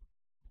saying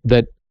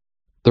that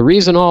the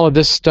reason all of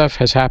this stuff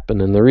has happened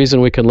and the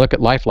reason we can look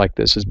at life like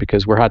this is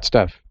because we're hot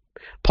stuff.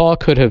 Paul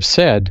could have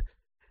said,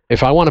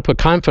 if I want to put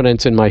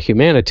confidence in my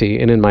humanity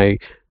and in my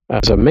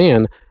as a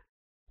man,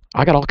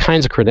 I got all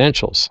kinds of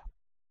credentials.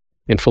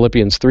 In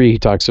Philippians 3, he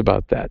talks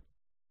about that.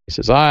 He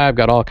says, I've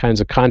got all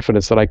kinds of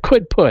confidence that I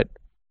could put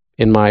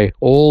in my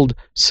old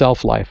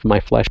self-life, my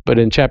flesh. But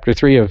in chapter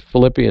 3 of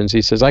Philippians,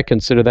 he says, I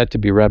consider that to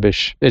be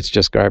rubbish. It's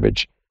just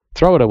garbage.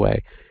 Throw it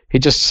away. He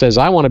just says,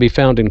 I want to be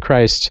found in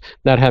Christ,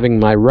 not having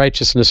my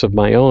righteousness of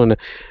my own,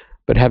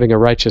 but having a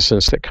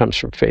righteousness that comes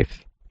from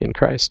faith in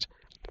Christ.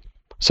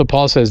 So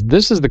Paul says,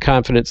 this is the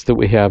confidence that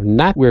we have,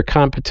 not we're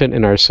competent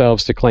in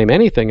ourselves to claim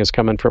anything is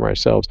coming from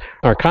ourselves.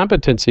 Our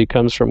competency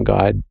comes from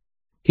God.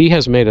 He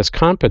has made us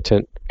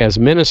competent as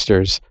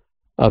ministers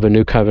of a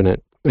new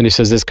covenant. And he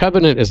says, this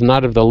covenant is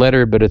not of the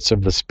letter, but it's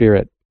of the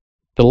Spirit.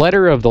 The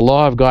letter of the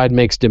law of God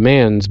makes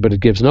demands, but it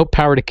gives no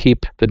power to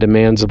keep the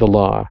demands of the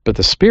law. But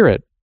the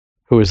Spirit,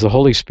 who is the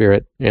Holy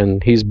Spirit,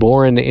 and he's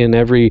born in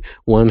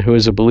everyone who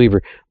is a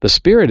believer, the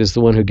Spirit is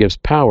the one who gives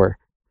power.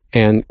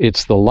 And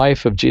it's the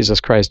life of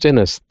Jesus Christ in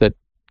us that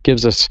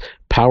gives us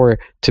power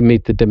to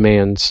meet the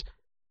demands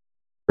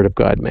the Word of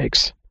God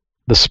makes.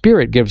 The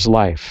Spirit gives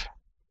life.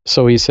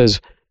 So he says,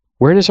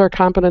 where does our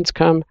competence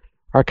come?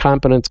 Our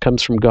competence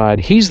comes from God.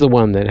 He's the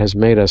one that has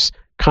made us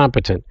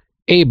competent,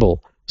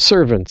 able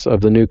servants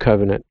of the new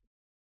covenant.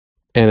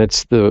 And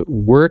it's the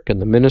work and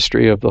the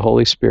ministry of the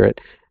Holy Spirit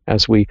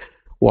as we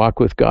walk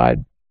with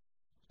God.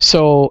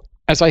 So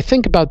as I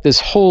think about this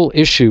whole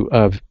issue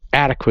of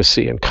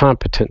adequacy and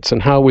competence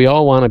and how we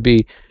all want to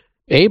be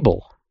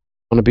able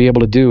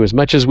to do as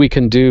much as we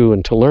can do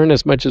and to learn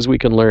as much as we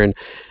can learn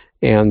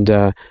and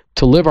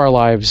to live our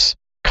lives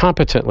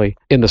competently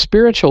in the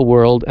spiritual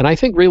world, and I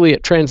think really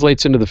it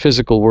translates into the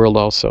physical world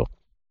also.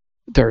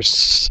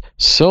 There's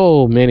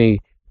so many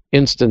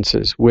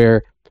instances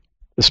where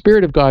the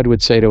Spirit of God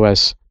would say to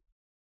us,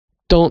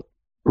 don't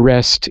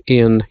rest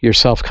in your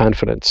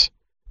self-confidence.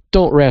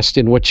 Don't rest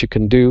in what you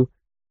can do.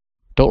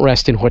 Don't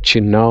rest in what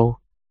you know.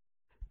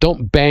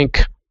 Don't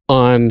bank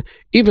on,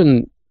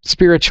 even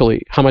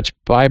spiritually, how much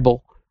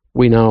Bible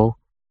we know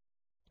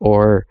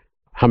or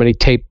how many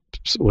tapes,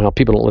 well,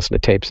 people don't listen to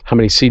tapes, how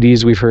many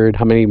CDs we've heard,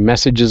 how many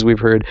messages we've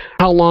heard,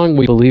 how long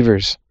we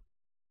believers.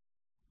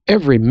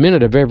 Every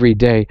minute of every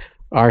day,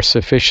 our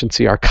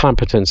sufficiency, our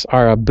competence,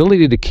 our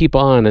ability to keep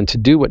on and to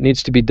do what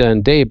needs to be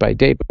done day by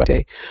day by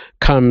day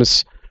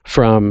comes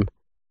from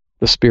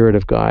the Spirit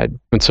of God.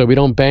 And so we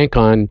don't bank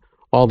on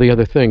all the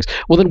other things.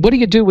 Well, then what do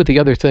you do with the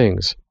other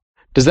things?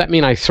 Does that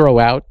mean I throw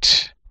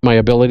out my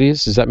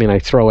abilities? Does that mean I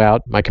throw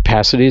out my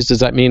capacities? Does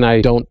that mean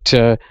I don't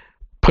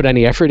put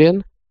any effort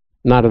in?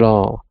 Not at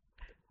all.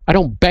 I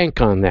don't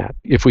bank on that.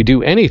 If we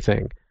do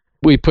anything,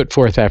 we put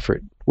forth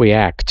effort. We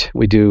act.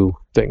 We do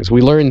things.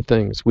 We learn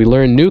things. We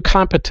learn new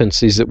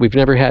competencies that we've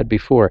never had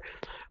before,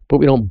 but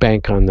we don't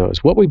bank on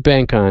those. What we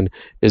bank on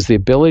is the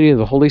ability of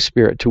the Holy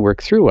Spirit to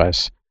work through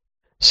us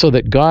so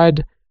that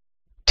God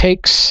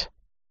takes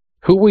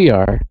who we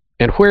are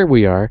and where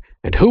we are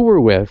and who we're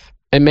with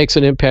and makes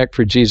an impact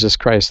for Jesus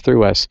Christ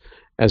through us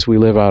as we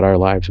live out our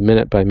lives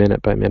minute by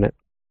minute by minute.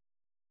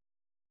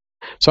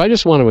 So I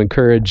just want to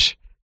encourage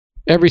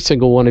every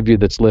single one of you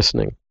that's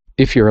listening.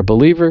 If you're a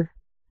believer,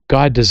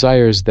 God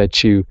desires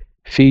that you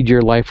feed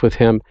your life with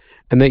Him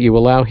and that you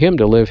allow Him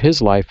to live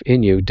His life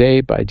in you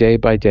day by day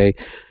by day.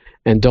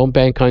 And don't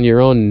bank on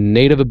your own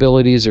native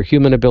abilities or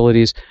human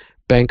abilities.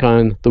 Bank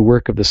on the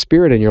work of the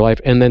Spirit in your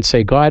life and then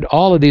say, God,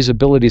 all of these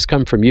abilities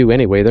come from you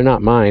anyway. They're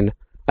not mine.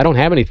 I don't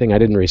have anything I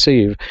didn't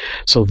receive.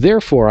 So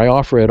therefore, I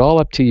offer it all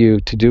up to you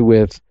to do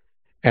with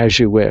as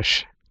you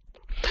wish.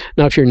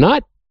 Now, if you're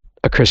not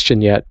a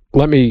Christian yet,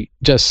 let me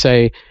just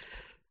say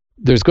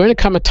there's going to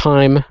come a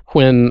time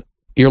when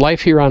your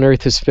life here on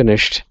earth is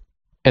finished,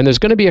 and there's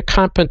going to be a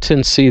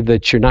competency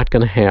that you're not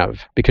going to have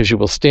because you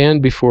will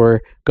stand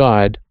before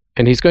God,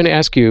 and He's going to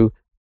ask you,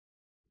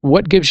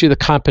 what gives you the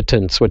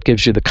competence, what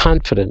gives you the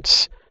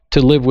confidence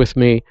to live with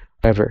me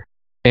ever?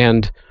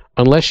 And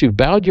unless you've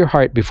bowed your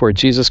heart before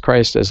Jesus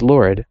Christ as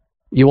Lord,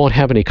 you won't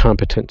have any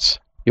competence.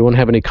 You won't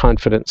have any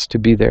confidence to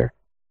be there.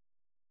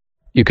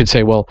 You could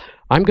say, well,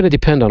 I'm going to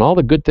depend on all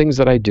the good things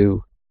that I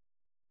do.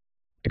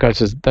 God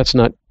says, that's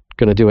not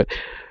going to do it.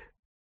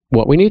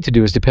 What we need to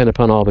do is depend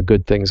upon all the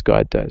good things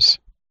God does.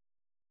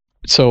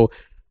 So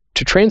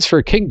to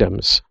transfer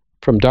kingdoms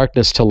from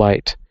darkness to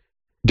light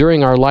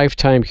during our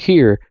lifetime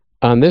here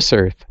on this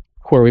earth,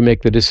 where we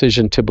make the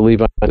decision to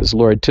believe on as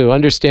Lord, to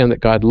understand that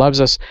God loves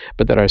us,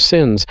 but that our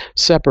sins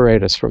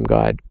separate us from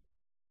God,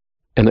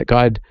 and that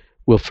God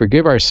will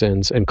forgive our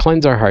sins and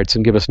cleanse our hearts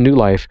and give us new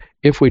life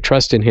if we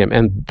trust in Him.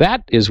 And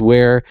that is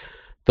where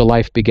the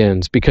life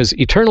begins, because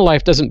eternal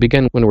life doesn't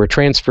begin when we're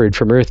transferred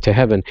from earth to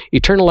heaven.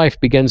 Eternal life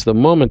begins the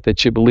moment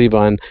that you believe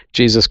on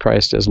Jesus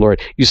Christ as Lord.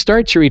 You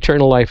start your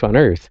eternal life on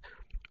earth,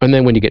 and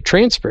then when you get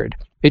transferred,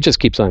 it just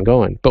keeps on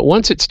going. But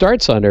once it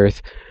starts on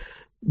earth,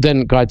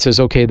 then God says,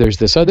 okay, there's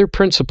this other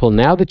principle.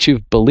 Now that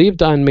you've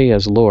believed on me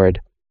as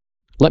Lord,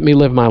 let me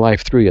live my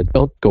life through you.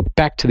 Don't go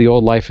back to the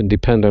old life and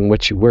depend on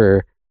what you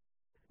were.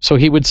 So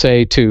He would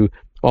say to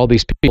all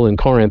these people in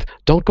Corinth,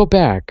 don't go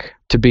back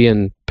to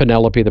being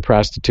Penelope the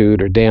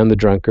prostitute or Dan the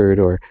drunkard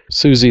or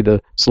Susie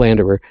the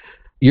slanderer.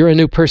 You're a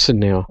new person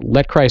now.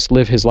 Let Christ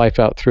live His life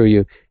out through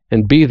you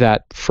and be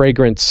that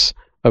fragrance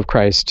of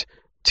Christ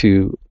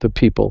to the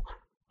people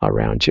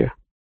around you.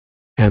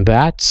 And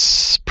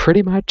that's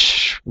pretty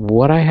much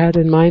what I had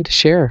in mind to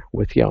share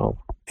with y'all.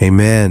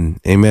 Amen.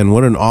 Amen.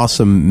 What an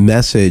awesome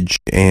message,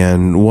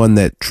 and one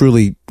that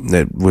truly,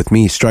 that with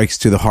me, strikes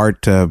to the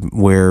heart,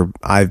 where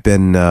I've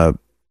been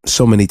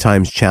so many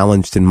times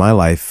challenged in my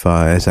life,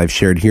 as I've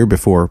shared here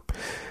before,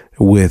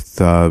 with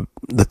the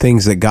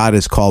things that God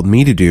has called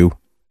me to do,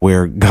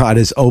 where God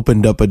has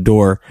opened up a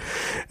door,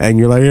 and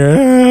you're like,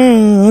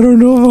 I don't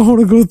know if I want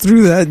to go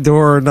through that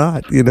door or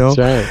not, you know?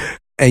 That's right.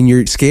 And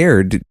you're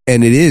scared,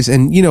 and it is.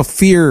 And, you know,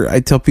 fear, I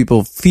tell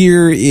people,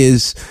 fear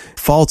is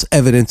false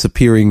evidence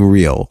appearing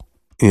real,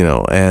 you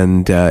know,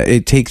 and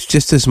it takes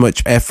just as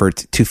much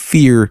effort to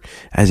fear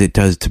as it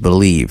does to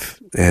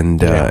believe.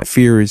 And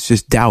fear is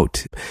just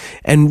doubt.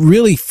 And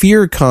really,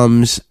 fear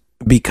comes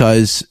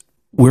because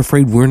we're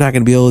afraid we're not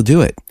going to be able to do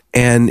it.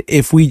 And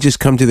if we just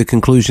come to the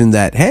conclusion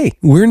that, hey,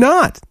 we're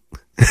not,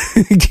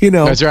 you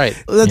know, that's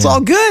right. That's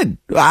all good.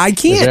 I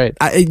can't,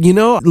 that's right. You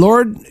know,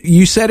 Lord,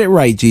 you said it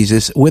right,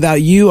 Jesus.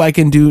 Without you, I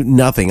can do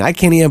nothing. I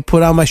can't even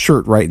put on my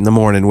shirt right in the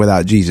morning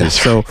without Jesus.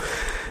 So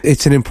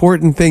it's an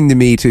important thing to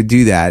me to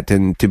do that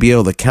and to be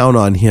able to count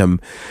on Him.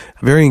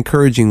 A very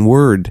encouraging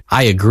word.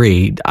 I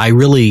agree. I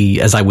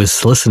really, as I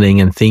was listening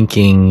and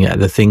thinking,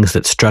 the things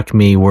that struck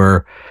me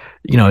were,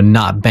 you know,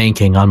 not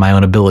banking on my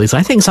own abilities.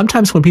 I think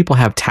sometimes when people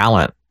have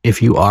talent, if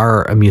you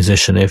are a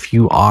musician, if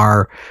you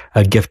are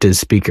a gifted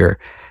speaker,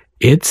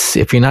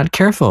 if you're not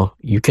careful,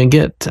 you can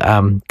get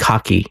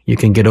cocky, you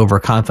can get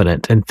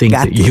overconfident and think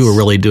that you are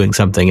really doing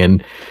something.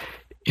 And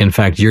in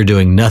fact, you're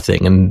doing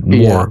nothing. And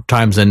more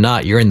times than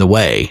not, you're in the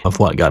way of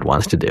what God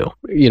wants to do.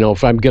 You know,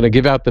 if I'm going to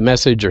give out the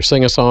message or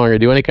sing a song or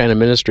do any kind of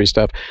ministry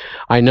stuff,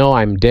 I know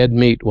I'm dead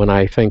meat when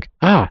I think,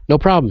 no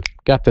problem,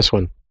 got this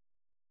one.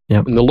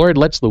 Yep. And the Lord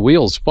lets the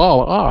wheels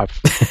fall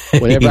off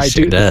whenever I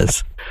do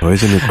does. Oh,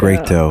 isn't it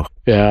great, though?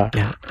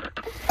 Yeah.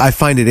 I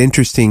find it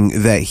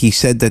interesting that He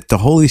said that the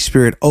Holy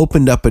Spirit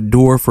opened up a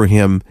door for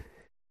him,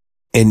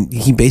 and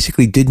He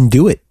basically didn't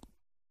do it.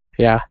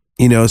 Yeah.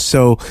 You know,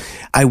 so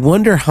I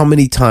wonder how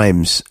many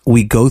times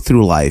we go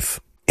through life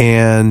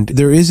And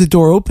there is a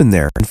door open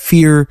there. And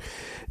fear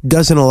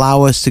doesn't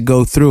allow us to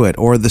go through it,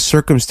 or the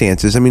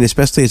circumstances. I mean,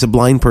 especially as a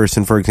blind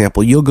person, for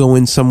example, you'll go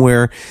in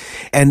somewhere,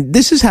 and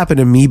this has happened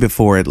to me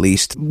before, at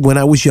least when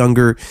I was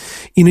younger.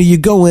 You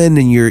go in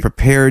and you're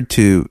prepared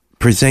to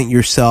present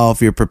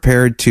yourself. You're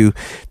prepared to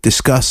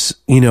discuss,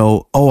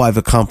 I've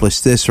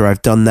accomplished this or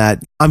I've done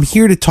that. I'm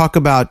here to talk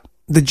about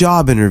the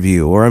job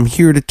interview, or I'm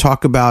here to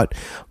talk about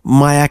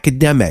my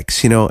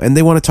academics, and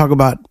they want to talk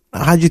about,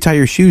 how'd you tie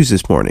your shoes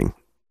this morning?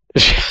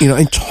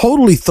 And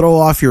totally throw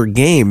off your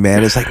game,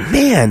 man. It's like,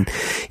 man,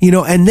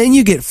 and then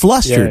you get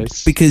flustered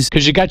because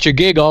you got your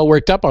gig all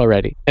worked up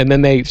already, and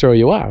then they throw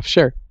you off.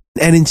 Sure.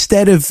 And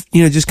instead of,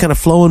 just kind of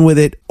flowing with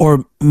it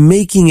or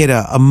making it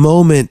a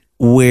moment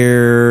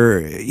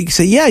where you can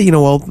say, I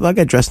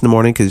got dressed in the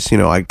morning because,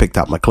 I picked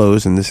out my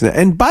clothes and this and that.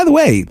 And by the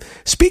way,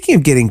 speaking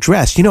of getting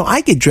dressed,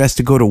 I get dressed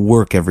to go to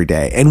work every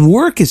day. And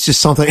work is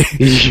just something,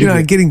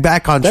 getting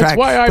back on track. That's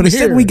why I'm but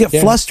instead here. We get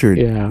flustered.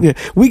 Yeah.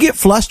 We get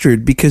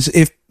flustered because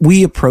if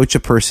we approach a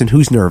person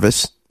who's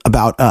nervous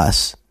about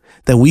us,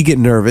 then we get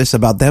nervous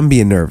about them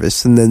being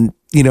nervous. And then,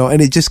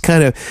 and it just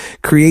kind of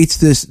creates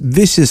this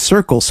vicious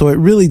circle. So it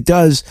really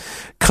does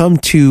come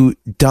to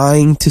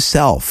dying to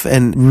self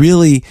and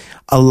really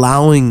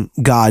allowing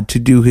God to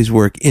do his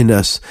work in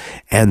us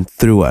and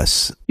through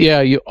us.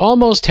 Yeah, you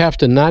almost have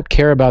to not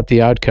care about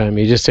the outcome.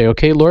 You just say,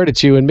 okay, Lord,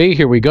 it's you and me.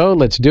 Here we go.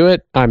 Let's do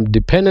it. I'm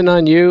dependent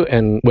on you,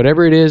 and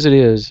whatever it is, it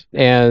is.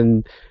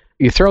 And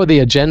you throw the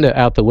agenda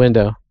out the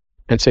window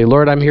and say,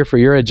 Lord, I'm here for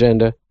your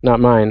agenda, not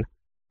mine.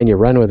 And you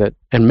run with it.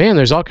 And man,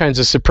 there's all kinds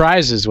of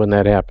surprises when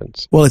that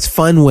happens. Well, it's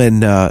fun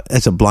when,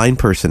 as a blind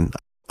person,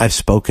 I've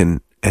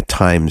spoken at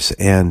times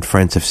and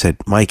friends have said,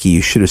 Mikey,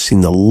 you should have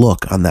seen the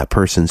look on that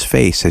person's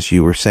face as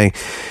you were saying.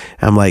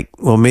 I'm like,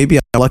 well, maybe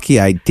I'm lucky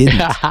I didn't,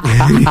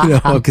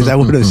 because I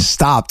would have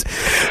stopped.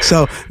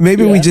 So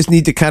maybe we just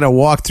need to kind of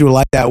walk through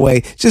life that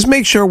way. Just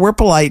make sure we're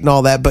polite and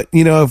all that. But,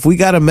 if we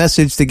got a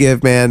message to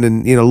give, man,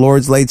 and,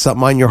 Lord's laid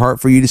something on your heart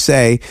for you to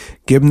say,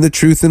 give them the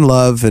truth and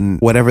love and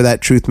whatever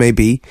that truth may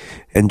be,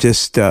 and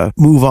just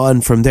move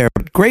on from there.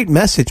 But great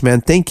message,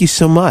 man. Thank you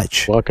so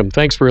much. Welcome.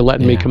 Thanks for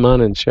letting me come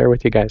on and share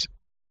with you guys.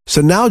 So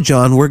now,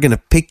 John, we're going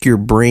to pick your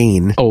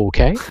brain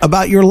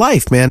about your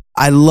life, man.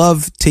 I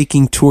love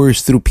taking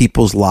tours through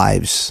people's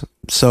lives.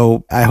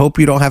 So I hope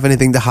you don't have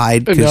anything to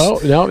hide. No,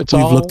 it's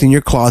all... We've looked in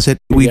your closet.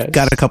 We've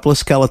got a couple of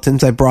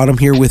skeletons. I brought them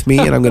here with me,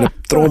 and I'm going to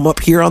throw them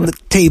up here on the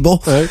table.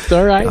 That's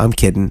all right. I'm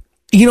kidding.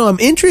 I'm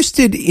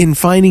interested in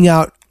finding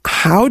out,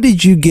 how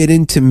did you get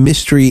into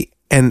mystery?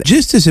 And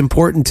just as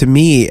important to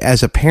me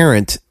as a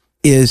parent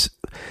is...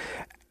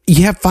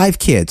 You have 5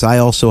 kids. I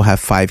also have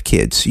 5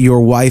 kids.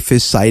 Your wife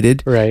is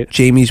sighted. Right.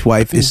 Jamie's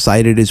wife is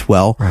sighted as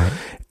well. Right.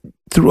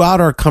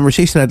 Throughout our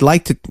conversation, I'd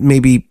like to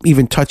maybe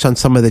even touch on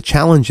some of the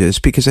challenges,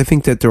 because I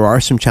think that there are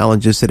some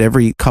challenges that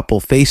every couple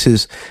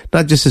faces,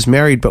 not just as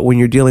married, but when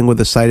you're dealing with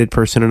a sighted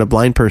person and a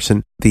blind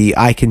person,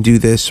 I can do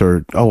this,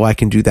 or, I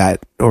can do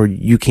that, or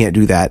you can't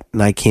do that,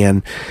 and I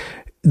can.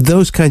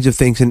 Those kinds of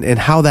things, and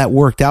how that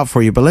worked out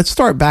for you. But let's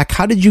start back.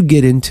 How did you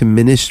get into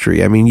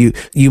ministry? I mean,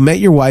 you met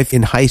your wife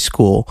in high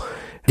school.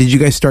 Did you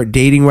guys start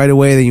dating right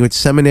away? Then you went to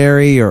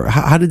seminary, or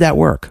how did that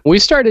work? We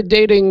started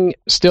dating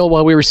still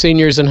while we were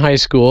seniors in high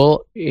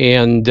school,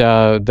 and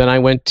then I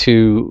went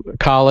to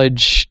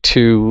college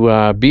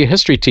to be a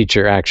history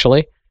teacher,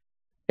 actually.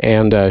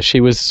 And she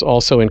was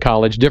also in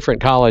college,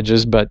 different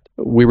colleges, but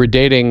we were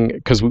dating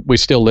because we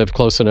still lived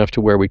close enough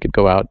to where we could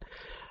go out.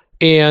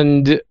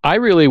 And I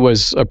really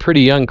was a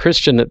pretty young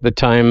Christian at the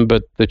time,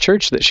 but the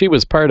church that she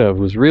was part of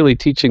was really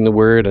teaching the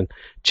word and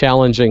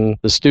challenging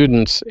the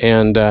students.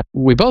 And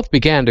we both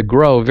began to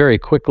grow very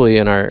quickly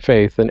in our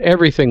faith, and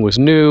everything was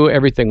new,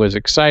 everything was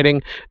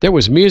exciting. There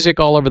was music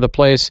all over the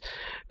place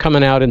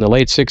coming out in the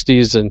late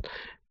 60s, and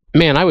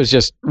man, I was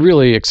just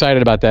really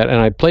excited about that. And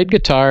I played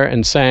guitar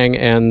and sang,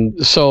 and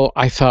so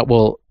I thought,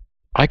 well,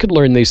 I could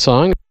learn these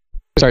songs,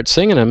 start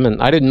singing them.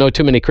 And I didn't know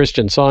too many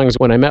Christian songs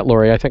when I met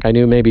Lori. I think I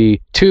knew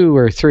maybe 2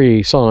 or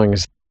 3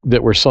 songs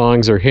that were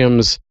songs or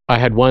hymns. I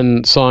had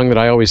one song that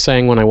I always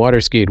sang when I water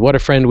skied, "What a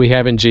Friend We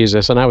Have in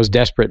Jesus." And I was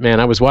desperate, man.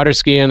 I was water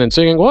skiing and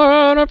singing,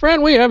 "What a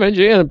friend we have in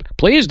Jesus.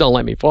 Please don't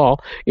let me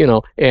fall,"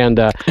 And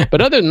but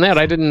other than that,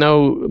 I didn't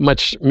know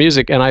much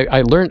music. And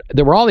I learned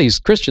there were all these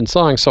Christian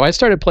songs. So I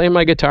started playing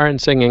my guitar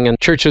and singing, and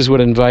churches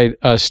would invite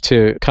us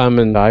to come,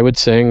 and I would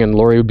sing, and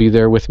Lori would be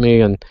there with me.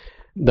 And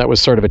that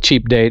was sort of a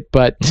cheap date.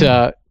 But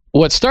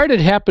what started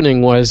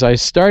happening was I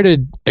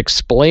started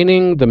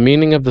explaining the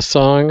meaning of the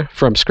song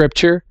from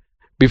Scripture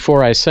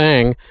before I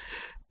sang.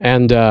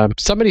 And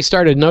somebody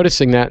started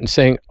noticing that and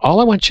saying,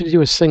 "All I want you to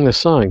do is sing the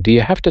song. Do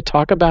you have to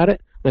talk about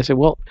it?" And I said,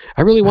 "Well,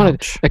 I really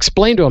want to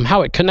explain to him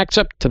how it connects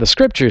up to the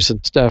Scriptures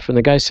and stuff." And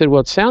the guy said,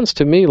 "Well, it sounds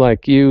to me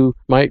like you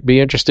might be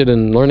interested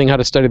in learning how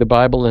to study the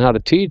Bible and how to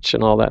teach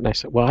and all that." And I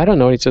said, "Well, I don't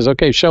know." And he says,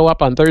 "Okay, show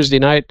up on Thursday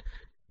night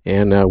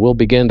and we'll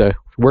begin to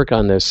work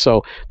on this."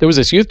 So there was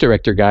this youth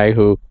director guy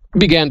who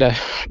began to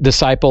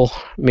disciple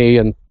me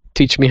and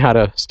teach me how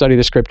to study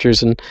the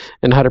Scriptures and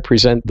how to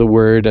present the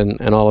Word and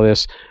all of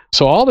this.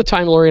 So all the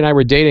time Lori and I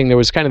were dating, there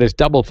was kind of this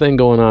double thing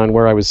going on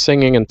where I was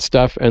singing and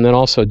stuff, and then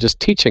also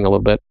just teaching a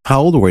little bit.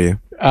 How old were you?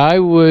 I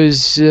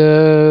was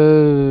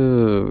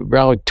around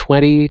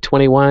 20,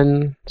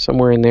 21,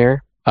 somewhere in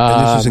there.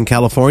 And this was in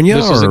California?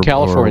 This was in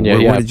California,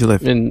 where did you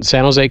live? In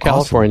San Jose,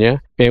 California.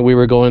 Awesome. And we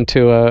were going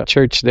to a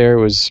church there.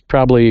 It was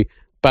probably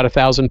about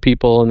 1,000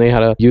 people, and they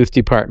had a youth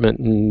department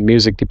and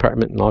music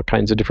department and all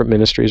kinds of different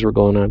ministries were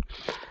going on.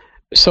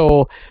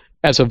 So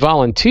as a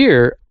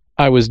volunteer,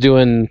 I was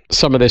doing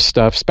some of this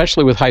stuff,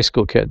 especially with high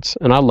school kids.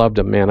 And I loved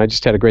them, man. I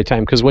just had a great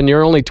time. Because when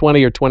you're only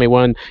 20 or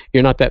 21,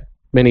 you're not that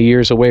many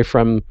years away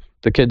from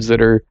the kids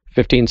that are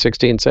 15,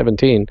 16,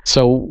 17.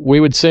 So we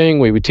would sing,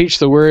 we would teach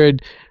the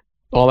word,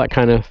 all that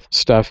kind of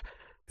stuff.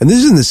 And this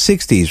is in the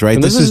 60s,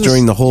 right? This is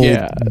during the whole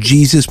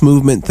Jesus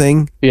movement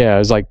thing? Yeah, it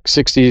was like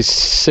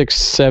 66,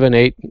 7,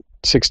 8,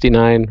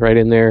 69, right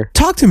in there.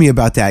 Talk to me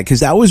about that, because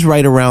that was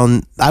right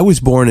around, I was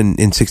born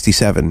in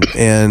 67,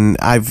 and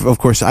I've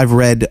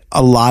read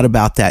a lot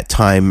about that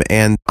time,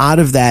 and out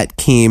of that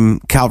came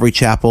Calvary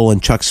Chapel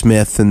and Chuck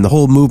Smith and the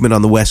whole movement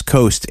on the West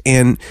Coast.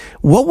 And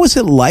what was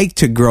it like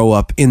to grow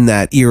up in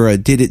that era?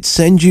 Did it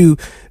send you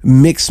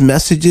mixed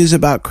messages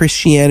about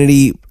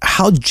Christianity?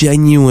 How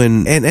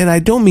genuine, and I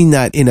don't mean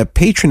that in a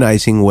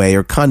patronizing way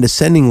or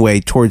condescending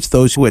way towards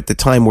those who at the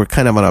time were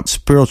kind of on a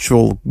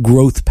spiritual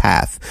growth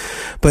path,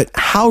 but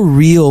how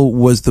real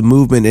was the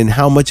movement, and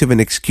how much of an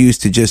excuse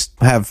to just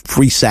have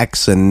free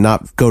sex and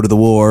not go to the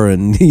war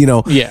and,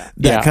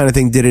 that kind of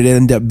thing did it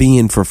end up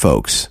being for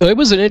folks? It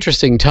was an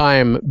interesting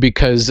time,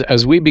 because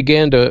as we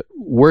began to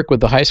work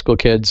with the high school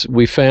kids,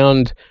 we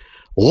found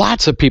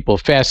lots of people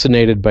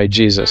fascinated by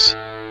Jesus.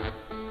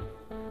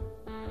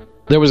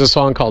 There was a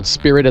song called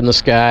Spirit in the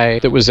Sky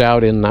that was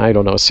out in,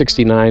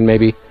 69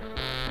 maybe.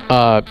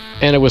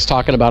 And it was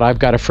talking about, I've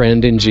got a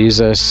friend in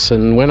Jesus,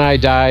 and when I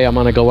die, I'm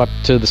going to go up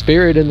to the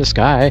Spirit in the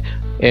sky.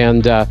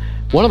 And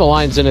one of the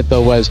lines in it,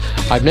 though, was,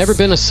 I've never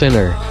been a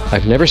sinner,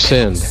 I've never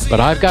sinned,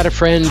 but I've got a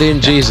friend in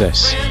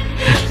Jesus.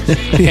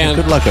 And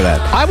good luck with that.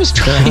 I was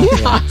trying,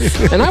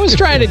 and I was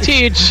trying to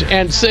teach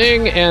and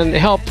sing and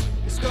help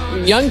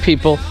young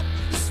people,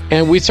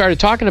 and we started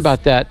talking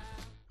about that,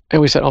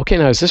 and we said, okay,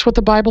 now, is this what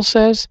the Bible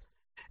says?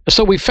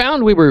 So we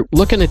found we were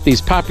looking at these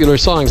popular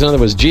songs. In other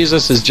words,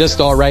 Jesus is Just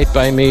All Right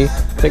by Me. I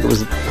think it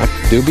was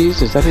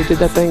Doobies. Is that who did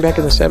that thing back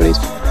in the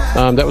 70s?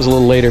 That was a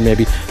little later,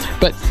 maybe.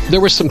 But there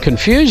was some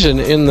confusion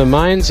in the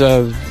minds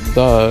of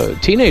the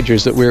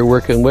teenagers that we were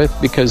working with,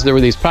 because there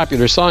were these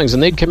popular songs,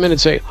 and they'd come in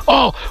and say,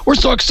 oh, we're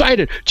so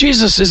excited.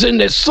 Jesus is in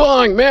this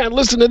song, man,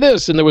 listen to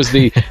this. And there was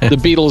the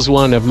Beatles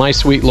one of My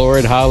Sweet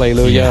Lord,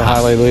 Hallelujah,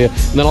 Hallelujah.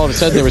 And then all of a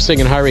sudden they were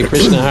singing Hare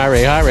Krishna, Hare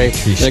Hare.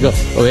 And they go,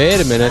 oh, wait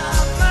a minute.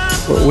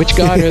 Which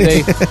God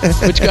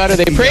are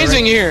they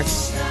praising here?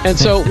 And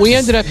so we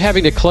ended up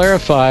having to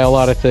clarify a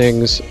lot of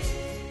things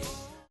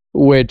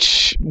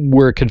which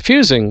were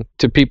confusing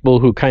to people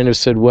who kind of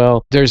said,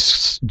 well,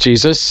 there's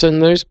Jesus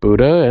and there's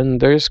Buddha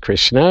and there's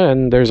Krishna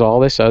and there's all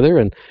this other,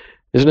 and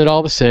isn't it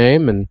all the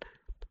same? And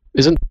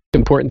isn't the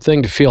important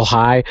thing to feel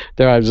high?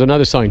 There was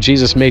another song,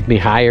 Jesus Made Me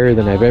Higher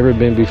Than I've Ever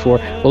Been Before.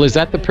 Well, is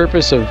that the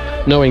purpose of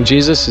knowing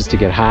Jesus, is to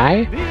get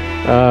high?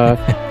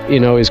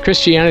 Is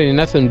Christianity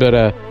nothing but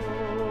a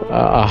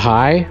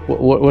high?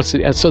 What's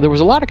it? So there was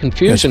a lot of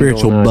confusion.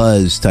 Spiritual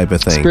buzz type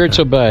of thing.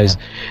 Spiritual buzz.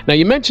 Now,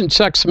 you mentioned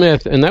Chuck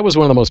Smith, and that was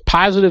one of the most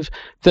positive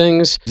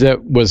things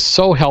that was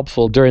so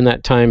helpful during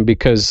that time,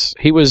 because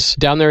he was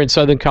down there in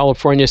Southern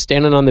California,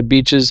 standing on the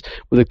beaches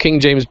with a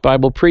King James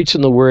Bible,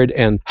 preaching the word,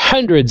 and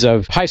hundreds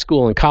of high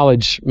school and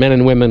college men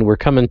and women were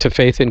coming to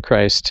faith in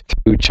Christ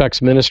through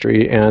Chuck's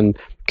ministry, and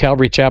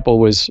Calvary Chapel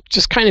was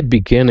just kind of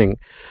beginning.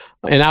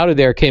 And out of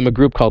there came a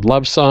group called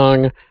Love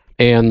Song,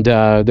 and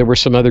there were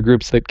some other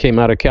groups that came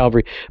out of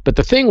Calvary. But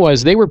the thing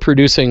was, they were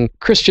producing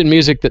Christian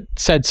music that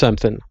said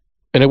something.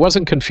 And it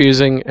wasn't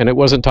confusing, and it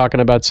wasn't talking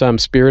about some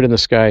spirit in the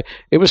sky.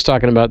 It was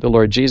talking about the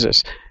Lord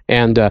Jesus.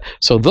 And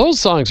so those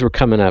songs were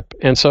coming up.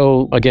 And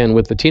so, again,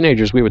 with the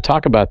teenagers, we would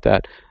talk about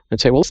that and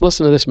say, well, let's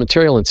listen to this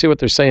material and see what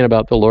they're saying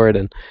about the Lord.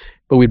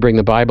 But we'd bring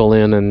the Bible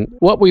in. And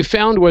what we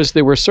found was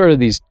there were sort of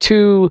these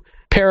two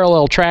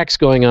parallel tracks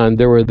going on.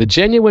 There were the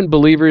genuine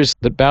believers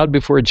that bowed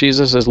before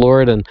Jesus as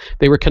Lord, and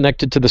they were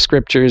connected to the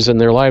scriptures,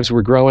 and their lives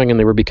were growing, and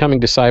they were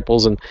becoming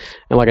disciples. And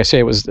like I say,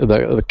 it was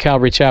the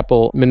Calvary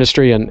Chapel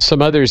ministry and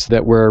some others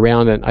that were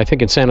around. And I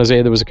think in San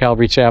Jose there was a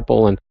Calvary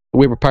Chapel, and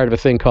we were part of a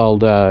thing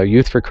called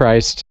Youth for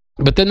Christ.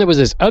 But then there was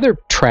this other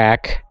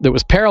track that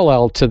was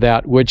parallel to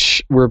that,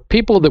 which were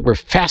people that were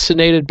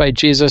fascinated by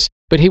Jesus,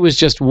 but he was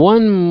just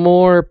one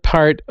more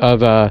part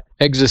of a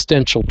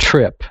existential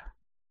trip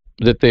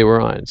that they were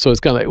on. So it's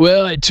kind of like,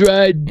 well, I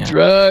tried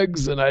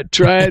drugs, and I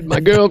tried my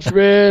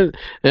girlfriend,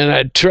 and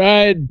I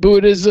tried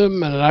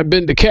Buddhism, and I've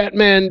been to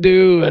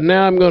Kathmandu, and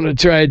now I'm going to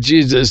try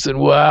Jesus, and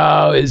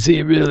wow, is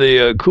he really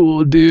a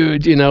cool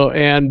dude,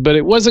 but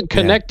it wasn't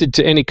connected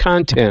to any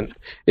content.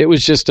 It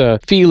was just a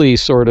feely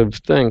sort of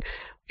thing.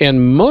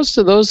 And most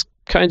of those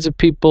kinds of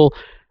people,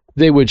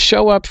 they would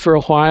show up for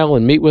a while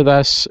and meet with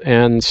us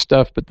and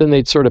stuff, but then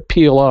they'd sort of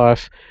peel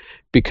off,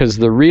 because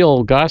the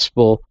real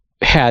gospel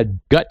had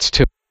guts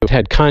to it.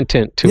 had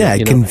content to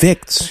it. It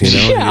convicts.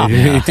 Yeah.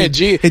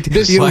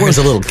 This requires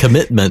a little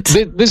commitment.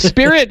 The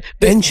spirit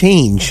and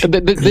change.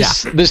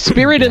 The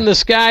spirit in the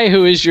sky,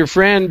 who is your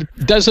friend,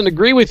 doesn't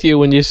agree with you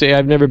when you say,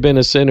 "I've never been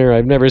a sinner.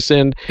 I've never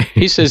sinned."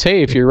 He says,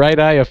 "Hey, if your right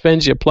eye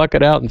offends you, pluck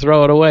it out and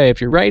throw it away.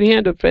 If your right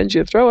hand offends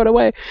you, throw it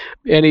away."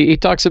 And he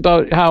talks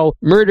about how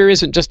murder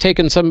isn't just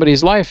taking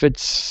somebody's life;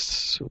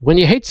 it's when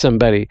you hate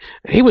somebody.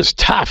 He was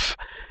tough.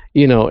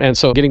 And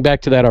so getting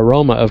back to that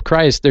aroma of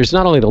Christ, there's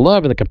not only the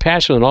love and the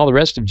compassion and all the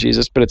rest of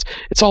Jesus, but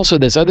it's also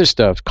this other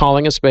stuff,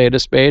 calling a spade,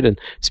 and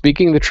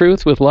speaking the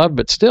truth with love,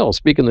 but still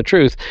speaking the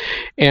truth.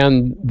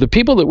 And the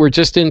people that were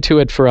just into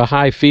it for a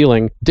high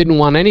feeling didn't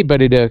want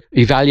anybody to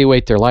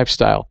evaluate their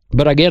lifestyle.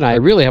 But again, I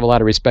really have a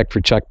lot of respect for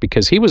Chuck,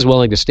 because he was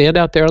willing to stand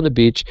out there on the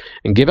beach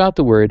and give out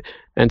the word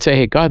and say,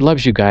 "Hey, God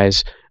loves you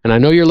guys. And I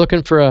know you're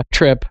looking for a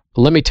trip.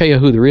 Let me tell you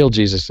who the real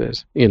Jesus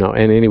is," and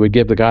then he would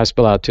give the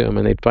gospel out to them,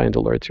 and they'd find the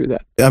Lord through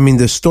that. I mean,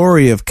 the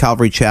story of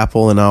Calvary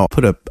Chapel, and I'll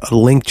put a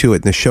link to it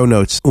in the show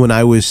notes. When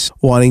I was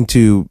wanting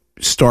to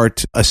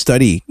start a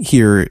study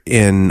here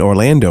in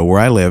Orlando, where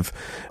I live,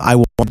 I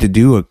wanted to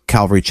do a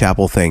Calvary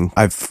Chapel thing.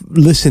 I've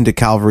listened to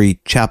Calvary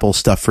Chapel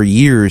stuff for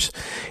years,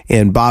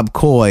 and Bob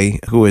Coy,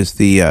 who is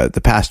the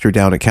pastor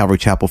down at Calvary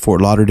Chapel,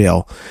 Fort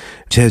Lauderdale,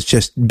 has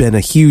just been a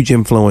huge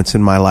influence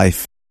in my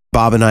life.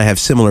 Bob and I have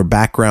similar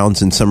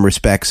backgrounds in some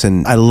respects,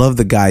 and I love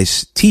the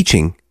guy's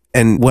teaching.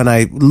 And when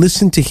I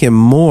listened to him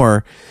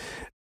more,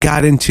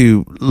 got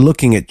into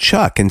looking at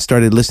Chuck and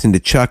started listening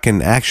to Chuck,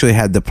 and actually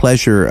had the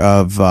pleasure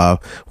of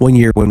one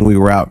year when we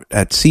were out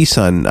at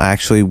CSUN, I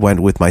actually went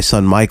with my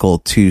son Michael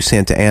to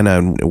Santa Ana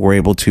and were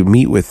able to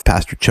meet with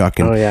Pastor Chuck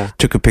and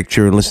took a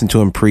picture and listened to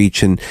him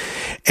preach. And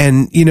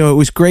it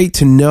was great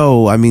to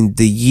know,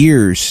 the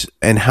years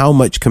and how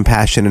much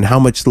compassion and how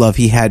much love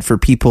he had for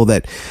people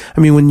that,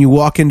 when you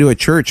walk into a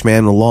church,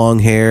 man, with long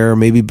hair,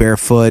 maybe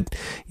barefoot,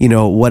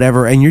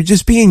 whatever, and you're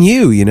just being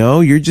you,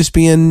 you're just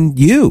being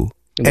you.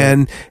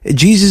 And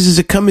Jesus is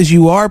a come as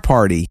you are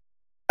party.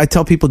 I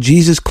tell people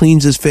Jesus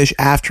cleans his fish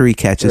after he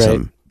catches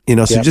them.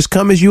 So just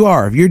come as you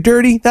are. If you're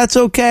dirty, that's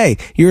okay.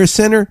 You're a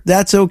sinner,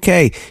 that's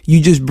okay.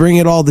 You just bring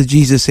it all to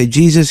Jesus. Say,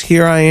 "Jesus,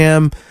 here I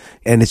am."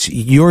 And it's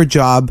your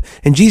job.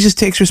 And Jesus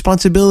takes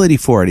responsibility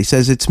for it. He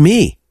says, "It's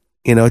me.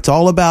 It's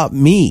all about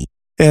me."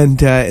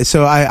 And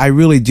so I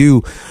really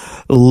do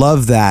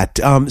love that.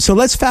 So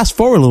let's fast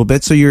forward a little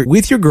bit. So you're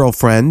with your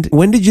girlfriend.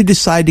 When did you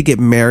decide to get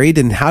married,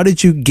 and how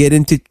did you get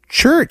into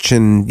church?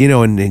 And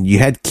and you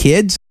had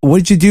kids. What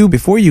did you do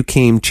before you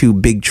came to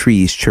Big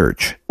Trees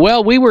Church?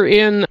 Well, we were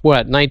in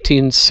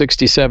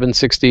 1967,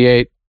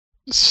 68.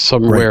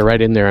 Somewhere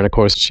right in there, and of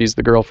course she's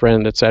the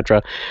girlfriend,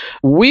 etc.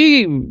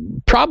 We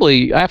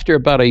probably, after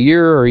about a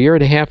year or a year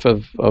and a half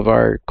of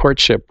our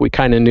courtship, we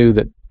kind of knew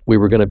that we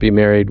were going to be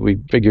married. We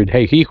figured,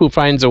 hey, he who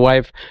finds a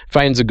wife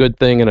finds a good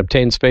thing and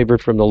obtains favor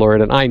from the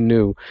Lord. And I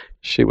knew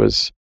she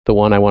was the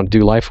one I wanted to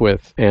do life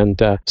with.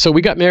 And so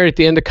we got married at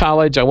the end of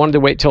college. I wanted to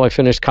wait till I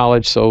finished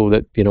college so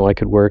that, I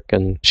could work.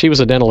 And she was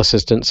a dental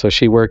assistant, so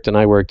she worked and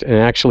I worked. And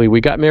actually, we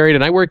got married,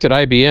 and I worked at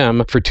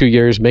IBM for 2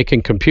 years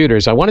making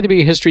computers. I wanted to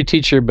be a history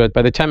teacher, but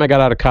by the time I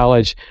got out of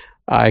college,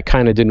 I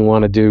kind of didn't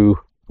want to do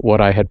what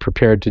I had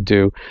prepared to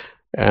do.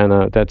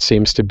 And that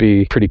seems to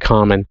be pretty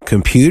common.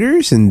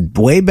 Computers? And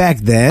way back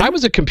then? I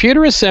was a computer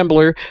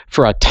assembler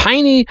for a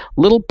tiny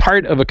little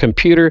part of a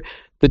computer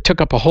that took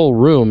up a whole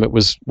room. It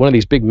was one of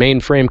these big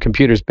mainframe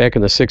computers back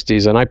in the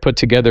 60s, and I put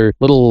together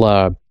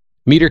little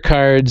meter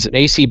cards and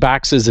AC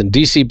boxes and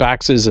DC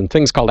boxes and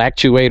things called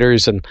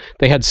actuators, and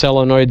they had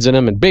solenoids in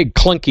them and big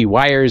clunky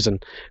wires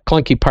and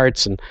clunky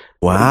parts. And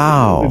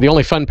wow. The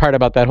only fun part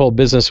about that whole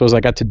business was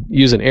I got to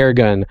use an air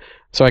gun,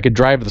 so I could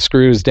drive the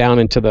screws down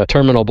into the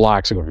terminal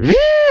blocks and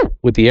go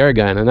with the air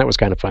gun, and that was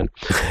kind of fun.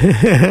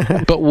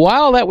 But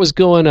while that was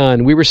going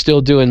on, we were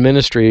still doing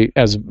ministry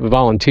as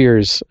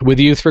volunteers with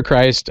Youth for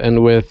Christ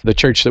and with the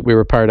church that we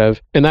were part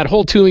of. In that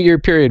whole 2-year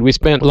period, we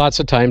spent lots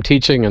of time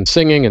teaching and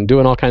singing and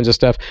doing all kinds of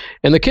stuff.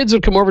 And the kids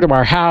would come over to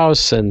our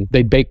house, and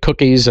they'd bake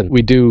cookies, and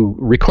we'd do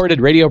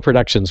recorded radio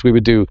productions. We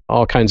would do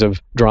all kinds of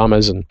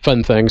dramas and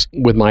fun things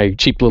with my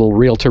cheap little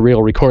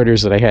reel-to-reel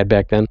recorders that I had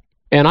back then.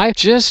 And I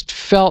just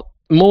felt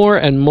more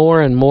and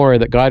more and more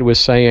that God was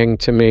saying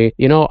to me,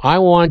 I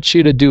want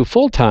you to do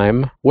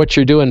full-time what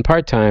you're doing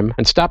part-time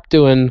and stop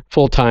doing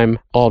full-time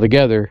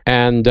altogether.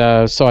 And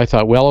so I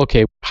thought, well,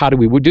 okay, how do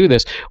we do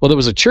this? Well, there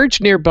was a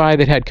church nearby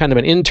that had kind of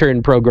an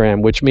intern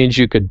program, which means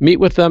you could meet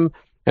with them,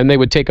 and they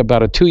would take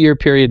about a 2-year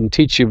period and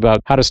teach you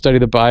about how to study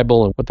the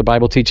Bible and what the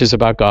Bible teaches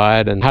about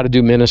God and how to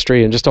do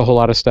ministry and just a whole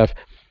lot of stuff.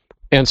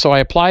 And so I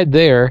applied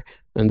there,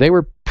 and they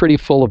were pretty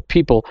full of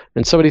people.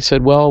 And somebody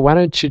said, well, why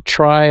don't you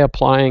try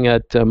applying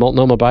at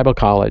Multnomah Bible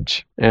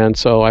College? And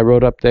so I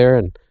wrote up there,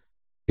 and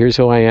here's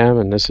who I am,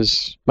 and this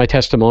is my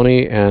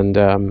testimony, and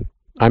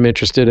I'm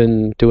interested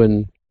in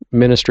doing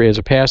ministry as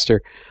a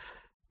pastor.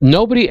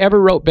 Nobody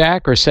ever wrote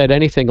back or said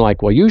anything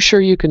like, well, you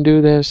sure you can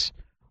do this?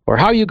 Or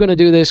how are you going to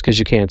do this because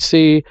you can't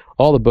see?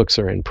 All the books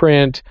are in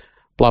print,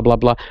 blah, blah,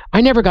 blah.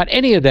 I never got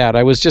any of that.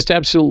 I was just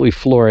absolutely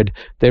floored.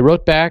 They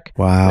wrote back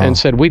and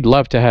said, we'd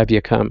love to have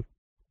you come.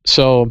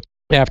 So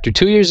after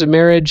 2 years of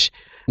marriage,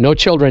 no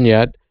children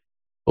yet,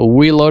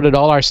 we loaded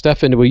all our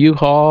stuff into a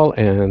U-Haul,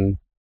 and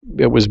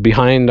it was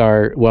behind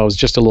it was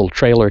just a little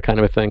trailer kind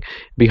of a thing,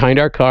 behind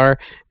our car,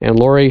 and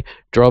Lori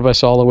drove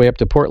us all the way up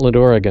to Portland,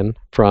 Oregon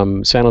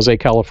from San Jose,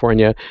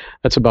 California.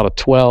 That's about a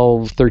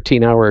 12,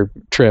 13-hour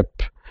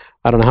trip.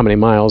 I don't know how many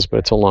miles, but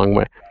it's a long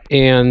way.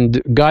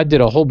 And God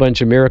did a whole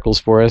bunch of miracles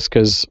for us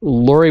because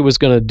Lori was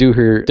going to do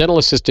her dental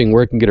assisting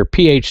work and get her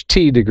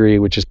PhD degree,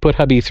 which is put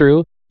hubby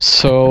through.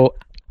 So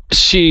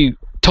she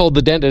told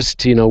the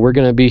dentist, we're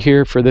going to be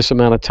here for this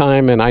amount of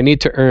time, and I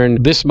need to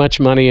earn this much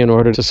money in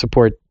order to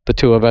support the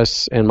two of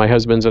us, and my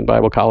husband's in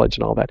Bible college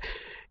and all that.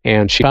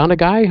 And she found a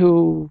guy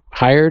who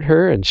hired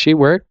her, and she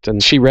worked,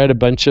 and she read a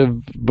bunch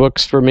of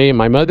books for me.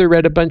 My mother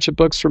read a bunch of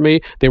books for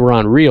me. They were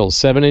on reels,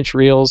 7-inch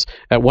reels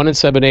at 1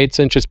 7/8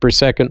 inches per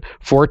second,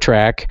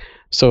 4-track.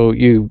 So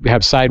you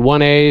have side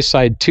 1A,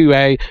 side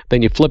 2A,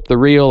 then you flip the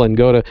reel and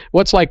go to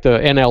what's like the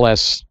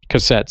NLS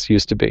cassettes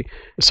used to be.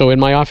 So in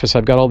my office,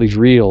 I've got all these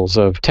reels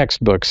of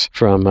textbooks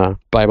from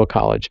Bible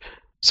college.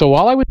 So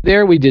while I was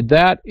there, we did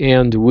that,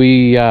 and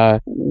we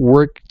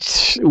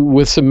worked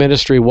with some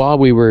ministry while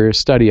we were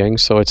studying.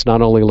 So it's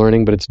not only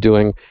learning, but it's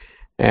doing.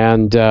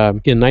 And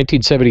in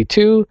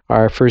 1972,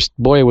 our first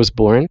boy was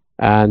born,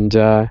 and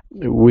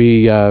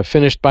we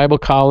finished Bible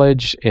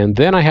college, and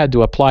then I had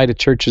to apply to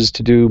churches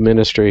to do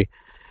ministry.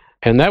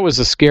 And that was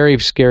a scary,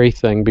 scary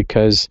thing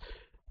because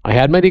I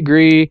had my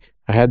degree,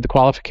 I had the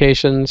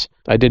qualifications,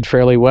 I did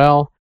fairly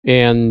well,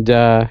 and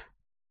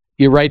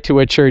you write to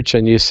a church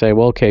and you say,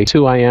 well, okay, it's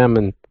who I am.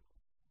 And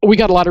we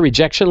got a lot of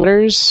rejection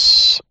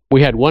letters.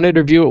 We had one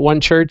interview at one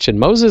church in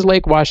Moses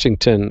Lake,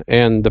 Washington,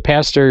 and the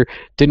pastor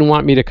didn't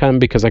want me to come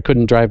because I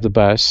couldn't drive the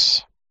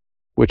bus,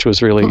 which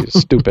was really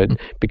stupid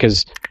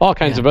because all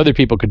kinds of other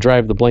people could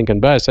drive the blinking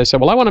bus. I said,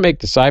 well, I want to make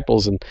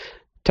disciples and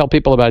tell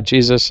people about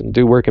Jesus and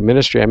do work in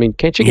ministry. I mean,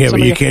 can't you get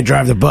somebody? Yeah, but you can't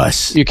drive the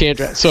bus. You can't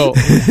drive. So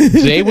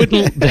they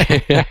wouldn't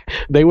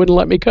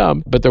let me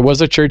come. But there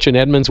was a church in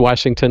Edmonds,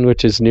 Washington,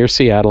 which is near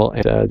Seattle.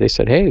 And they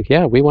said, hey,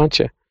 yeah, we want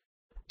you.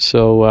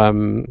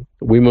 So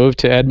we moved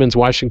to Edmonds,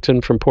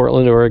 Washington from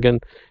Portland, Oregon,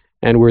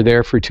 and we're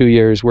there for 2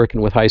 years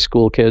working with high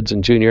school kids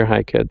and junior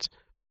high kids.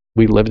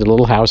 We lived in a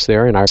little house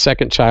there, and our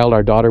second child,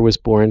 our daughter, was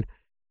born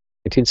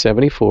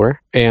 1974.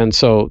 And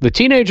so the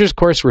teenagers, of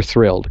course, were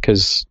thrilled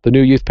because the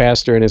new youth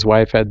pastor and his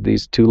wife had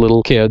these two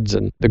little kids,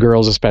 and the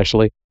girls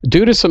especially.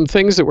 Due to some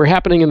things that were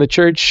happening in the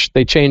church,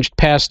 they changed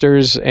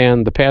pastors,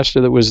 and the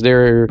pastor that was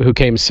there, who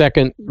came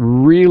second,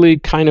 really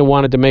kind of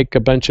wanted to make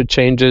a bunch of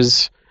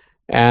changes,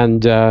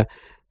 and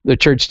the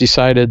church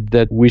decided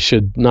that we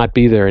should not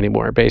be there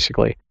anymore,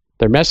 basically.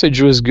 Their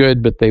message was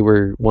good, but they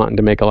were wanting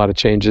to make a lot of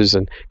changes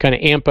and kind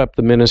of amp up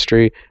the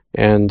ministry,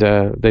 and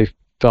they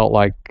felt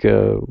like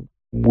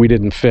we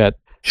didn't fit.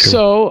 Sure.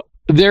 So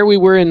there we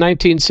were in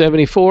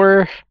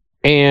 1974,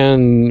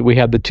 and we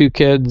had the two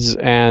kids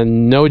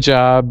and no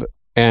job,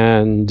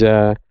 and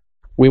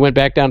we went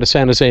back down to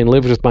San Jose and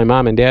lived with my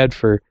mom and dad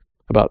for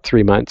about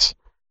 3 months,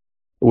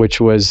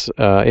 which was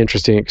an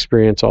interesting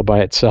experience all by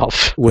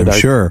itself. With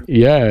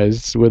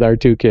with our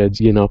two kids,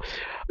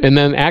 And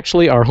then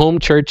actually our home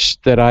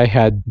church that I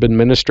had been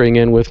ministering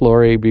in with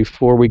Lori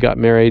before we got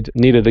married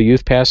needed a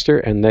youth pastor,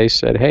 and they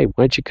said, hey,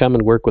 why don't you come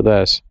and work with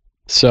us?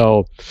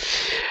 So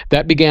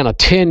that began a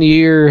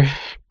 10-year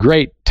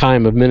great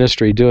time of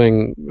ministry,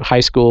 doing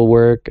high school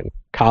work and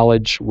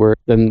college work.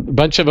 Then a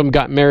bunch of them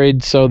got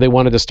married, so they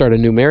wanted to start a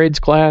new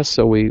marriage class.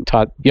 So we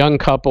taught young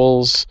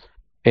couples,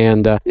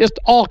 and just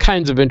all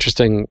kinds of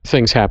interesting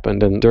things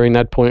happened. And during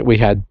that point, we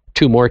had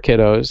 2 more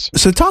kiddos.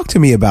 So talk to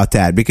me about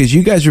that, because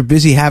you guys are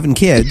busy having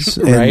kids.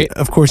 And right.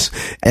 Of course,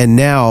 and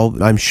now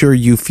I'm sure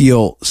you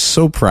feel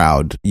so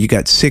proud. You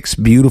got 6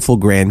 beautiful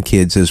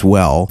grandkids as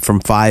well from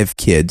 5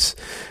 kids.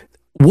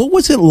 What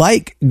was it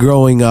like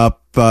growing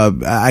up?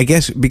 I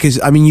guess because,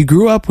 you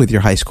grew up with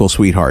your high school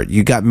sweetheart.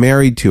 You got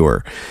married to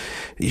her.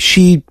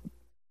 She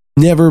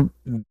never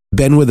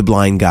been with a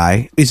blind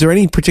guy. Is there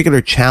any particular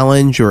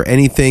challenge or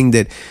anything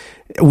that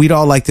we'd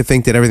all like to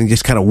think that everything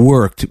just kind of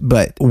worked,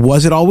 but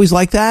was it always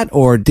like that,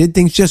 or did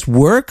things just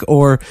work?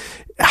 Or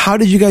how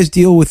did you guys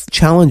deal with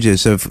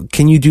challenges of,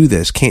 can you do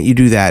this? Can't you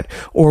do that?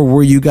 Or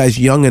were you guys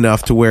young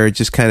enough to where it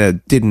just kind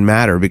of didn't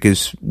matter,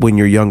 because when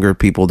you're younger,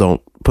 people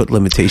don't put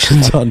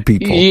limitations on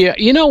people? Yeah.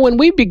 When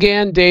we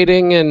began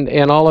dating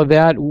and all of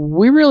that,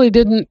 we really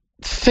didn't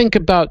think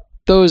about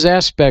those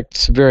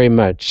aspects very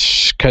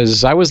much,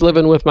 because I was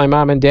living with my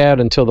mom and dad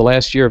until the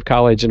last year of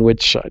college, in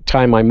which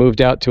time I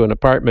moved out to an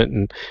apartment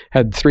and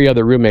had 3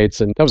 other roommates,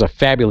 and that was a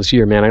fabulous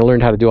year, man. I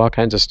learned how to do all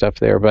kinds of stuff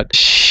there, but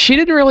she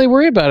didn't really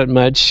worry about it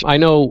much. I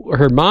know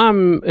her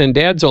mom and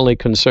dad's only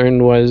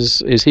concern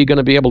was, is he going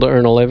to be able to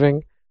earn a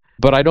living?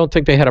 But I don't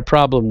think they had a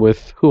problem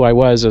with who I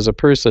was as a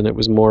person. It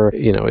was more,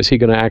 is he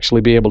going to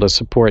actually be able to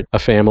support a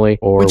family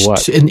or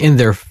what? In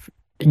their,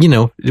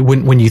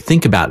 when you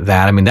think about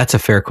that, that's a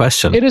fair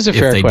question. It is a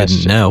fair question. If they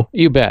didn't know.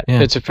 You bet. Yeah,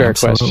 it's a fair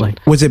question.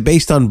 Was it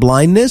based on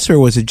blindness, or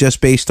was it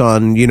just based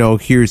on,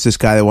 here's this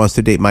guy that wants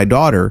to date my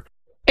daughter?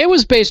 It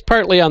was based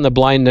partly on the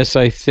blindness,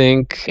 I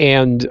think,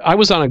 and I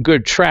was on a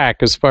good track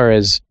as far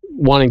as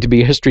wanting to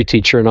be a history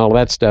teacher and all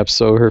that stuff.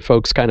 So her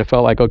folks kind of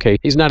felt like, okay,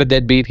 he's not a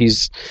deadbeat.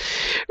 He's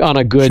on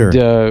a good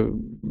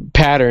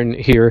pattern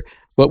here.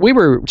 But we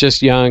were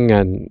just young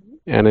and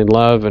in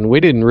love, and we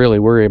didn't really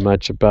worry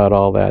much about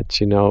all that,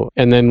 you know.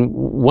 And then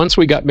once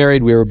we got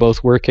married, we were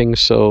both working.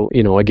 So,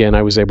 you know, again,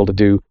 I was able to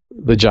do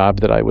the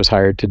job that I was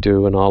hired to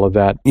do and all of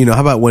that. You know,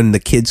 how about when the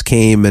kids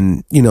came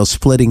and, you know,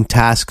 splitting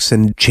tasks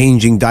and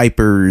changing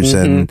diapers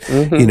and,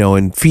 you know,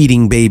 and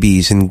feeding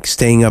babies and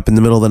staying up in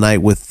the middle of the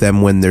night with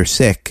them when they're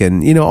sick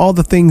and, you know, all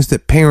the things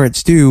that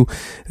parents do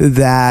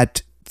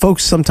that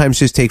folks sometimes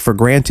just take for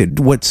granted.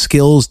 What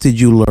skills did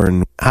you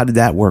learn? How did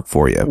that work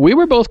for you? We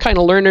were both kind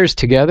of learners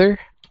together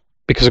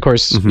because, of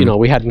course, you know,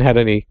 we hadn't had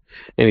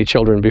any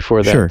children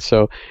before that. Sure.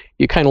 So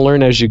you kind of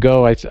learn as you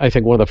go. I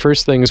think one of the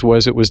first things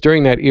was it was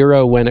during that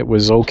era when it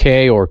was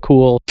okay or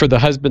cool for the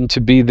husband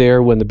to be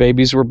there when the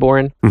babies were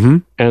born.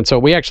 And so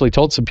we actually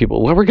told some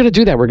people, well, we're going to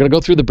do that. We're going to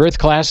go through the birth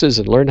classes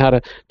and learn how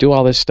to do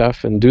all this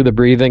stuff and do the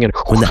breathing. And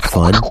wasn't that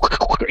fun?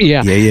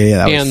 Yeah.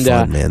 That was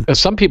fun, man.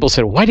 Some people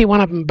said, why do you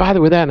want to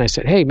bother with that? And I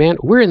said, hey, man,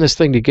 we're in this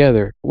thing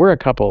together. We're a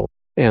couple.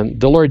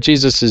 And the Lord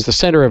Jesus is the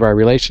center of our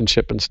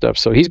relationship and stuff.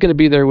 So he's going to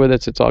be there with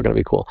us. It's all going to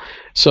be cool.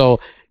 So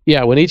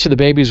yeah, when each of the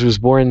babies was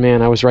born,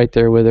 man, I was right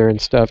there with her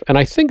and stuff. And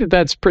I think that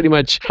that's pretty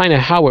much kind of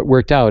how it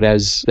worked out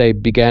as they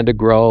began to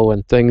grow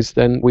and things.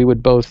 Then we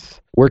would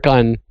both work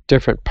on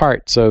different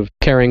parts of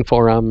caring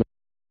for them.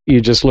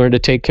 You just learn to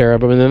take care of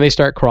them. And then they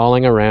start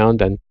crawling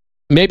around. And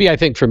maybe I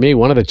think for me,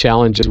 one of the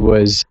challenges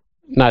was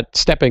not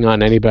stepping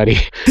on anybody.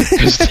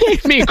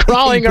 Me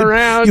crawling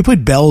around. You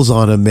put bells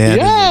on them, man.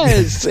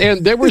 Yes.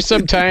 And there were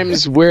some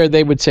times where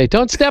they would say,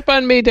 don't step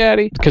on me,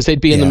 Daddy. Because they'd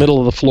be in the middle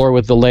of the floor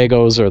with the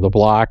Legos or the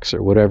blocks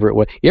or whatever it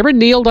was. You ever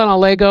kneeled on a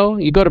Lego?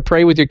 You go to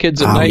pray with your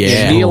kids at night, you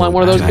kneel on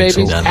one of those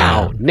babies?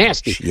 Ow,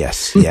 nasty.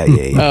 Yes.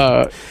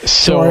 Yeah.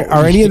 So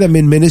are any of them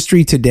in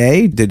ministry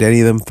today? Did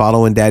any of them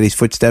follow in Daddy's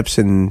footsteps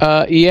and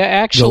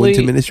actually, go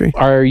into ministry?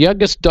 Our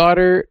youngest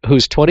daughter,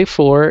 who's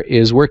 24,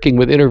 is working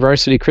with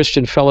InterVarsity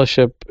Christian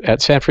Fellowship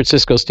at San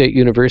Francisco State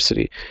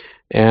University.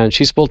 And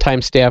she's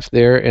full-time staff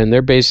there, and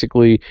they're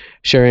basically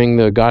sharing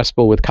the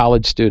gospel with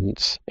college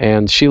students.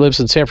 And she lives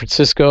in San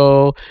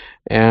Francisco,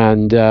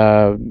 and they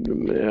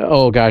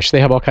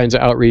have all kinds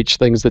of outreach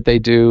things that they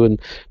do, and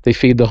they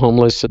feed the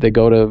homeless. They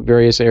go to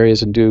various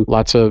areas and do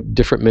lots of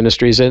different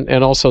ministries,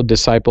 and also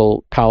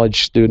disciple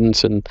college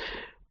students, and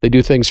they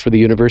do things for the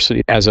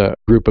university as a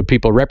group of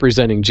people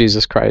representing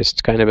Jesus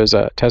Christ, kind of as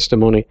a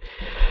testimony.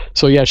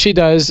 So yeah, she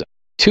does.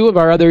 Two of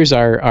our others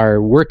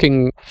are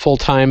working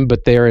full-time,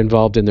 but they are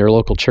involved in their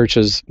local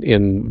churches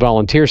in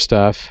volunteer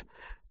stuff.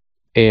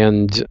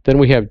 And then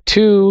we have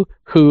two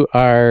who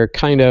are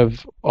kind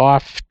of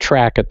off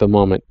track at the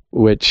moment,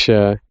 which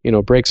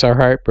breaks our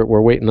heart, but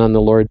we're waiting on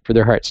the Lord for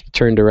their hearts to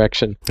turn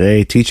direction.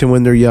 Hey, teach them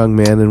when they're young,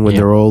 man, and when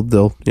they're old,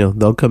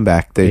 they'll come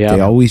back. They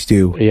always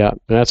do. Yeah,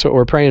 that's what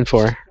we're praying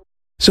for.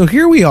 So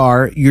here we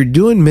are, you're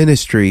doing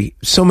ministry.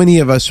 So many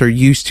of us are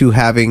used to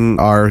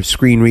having our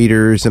screen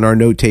readers and our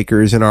note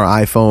takers and our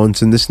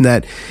iPhones and this and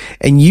that.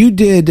 And you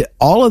did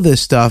all of this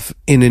stuff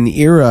in an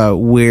era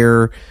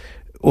where,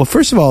 well,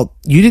 first of all,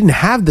 you didn't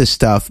have this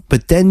stuff,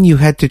 but then you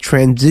had to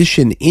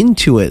transition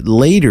into it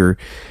later.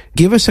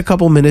 Give us a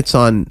couple minutes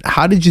on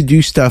how did you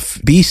do stuff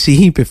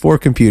BC before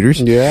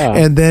computers? Yeah.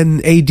 And then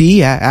AD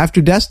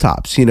after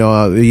desktops?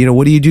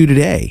 What do you do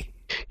today?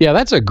 Yeah,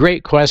 that's a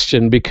great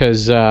question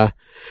because,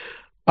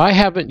 I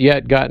haven't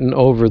yet gotten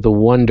over the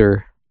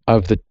wonder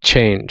of the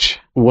change.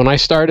 When I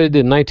started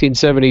in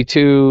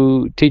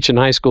 1972 teaching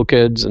high school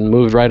kids and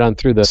moved right on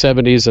through the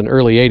 70s and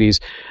early 80s,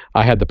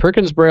 I had the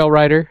Perkins Braille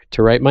writer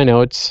to write my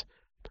notes,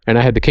 and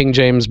I had the King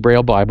James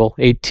Braille Bible,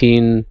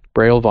 18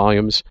 Braille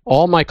volumes.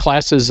 All my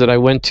classes that I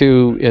went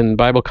to in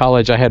Bible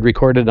college, I had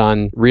recorded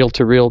on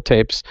reel-to-reel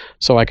tapes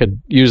so I could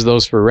use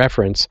those for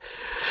reference.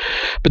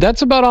 But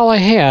that's about all I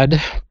had,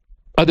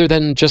 other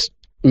than just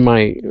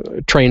my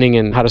training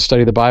in how to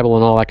study the Bible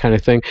and all that kind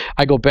of thing.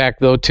 I go back,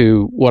 though,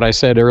 to what I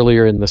said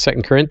earlier in the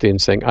 2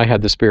 Corinthians thing. I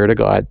had the Spirit of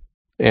God,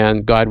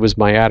 and God was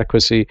my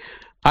adequacy.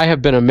 I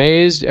have been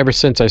amazed ever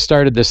since I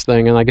started this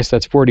thing, and I guess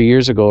that's 40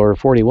 years ago or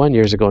 41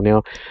 years ago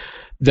now,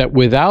 that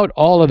without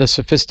all of the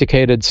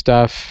sophisticated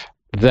stuff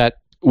that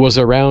was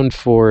around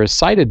for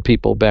sighted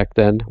people back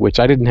then, which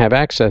I didn't have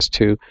access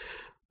to,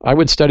 I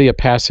would study a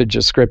passage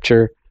of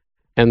Scripture,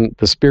 and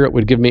the Spirit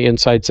would give me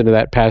insights into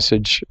that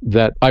passage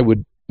that I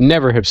would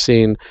never have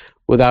seen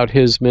without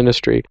his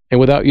ministry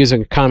and without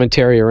using a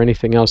commentary or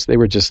anything else. They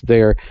were just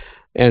there.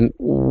 And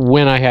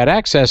when I had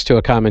access to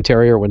a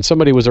commentary, or when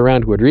somebody was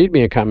around who would read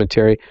me a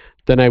commentary,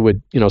 then I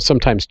would,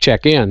 sometimes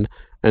check in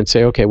and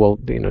say, okay, well,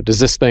 does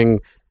this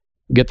thing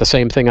get the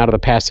same thing out of the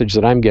passage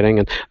that I'm getting?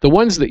 And the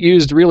ones that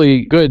used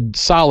really good,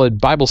 solid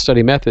Bible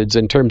study methods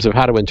in terms of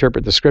how to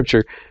interpret the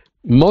Scripture,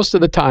 most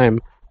of the time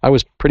I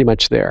was pretty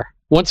much there.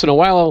 Once in a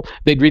while,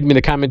 they'd read me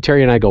the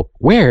commentary and I go,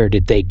 where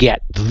did they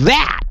get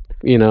that?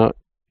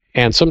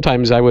 And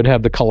sometimes I would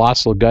have the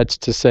colossal guts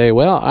to say,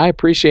 well, I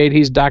appreciate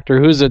he's Dr.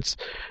 Who's-Its,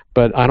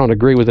 but I don't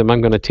agree with him.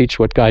 I'm going to teach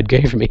what God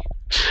gave me.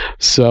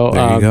 So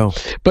there you go.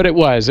 But it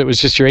was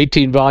just your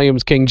 18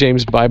 volumes King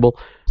James Bible.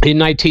 In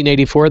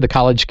 1984, the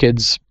college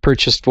kids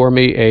purchased for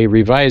me a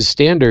Revised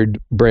Standard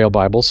Braille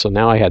Bible, so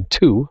now I had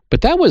 2.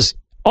 But that was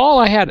all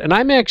I had, and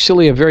I'm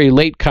actually a very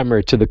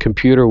latecomer to the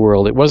computer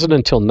world. It wasn't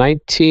until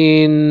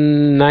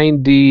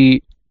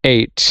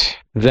 1998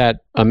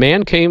 that a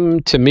man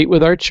came to meet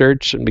with our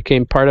church and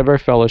became part of our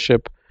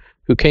fellowship,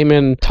 who came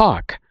in to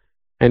talk.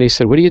 And he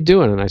said, "What are you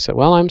doing?" And I said,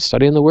 "Well, I'm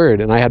studying the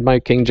Word." And I had my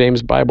King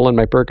James Bible and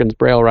my Perkins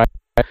Braille, right?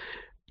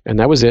 And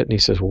that was it. And he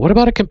says, "Well, what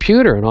about a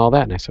computer and all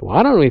that?" And I said, "Well,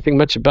 I don't know anything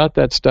much about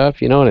that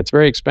stuff, and it's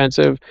very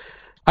expensive."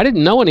 I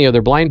didn't know any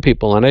other blind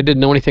people, and I didn't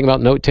know anything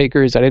about note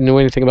takers. I didn't know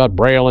anything about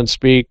Braille and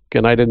Speak,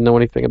 and I didn't know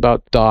anything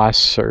about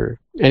DOS or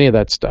any of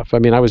that stuff. I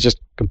mean, I was just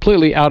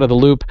completely out of the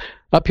loop.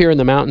 Up here in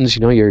the mountains,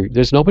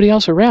 there's nobody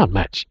else around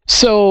much.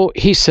 So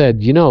he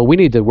said, we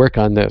need to work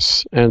on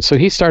this. And so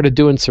he started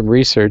doing some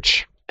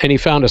research, and he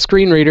found a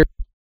screen reader,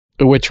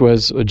 which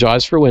was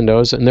JAWS for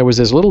Windows, and there was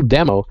this little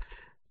demo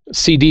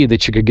CD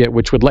that you could get,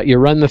 which would let you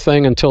run the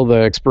thing until the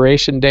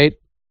expiration date.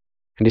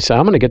 And he said,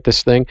 "I'm going to get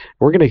this thing.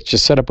 We're going to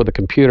just set up with a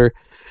computer."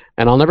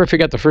 And I'll never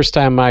forget the first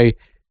time I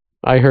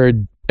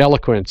heard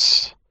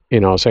Eloquence,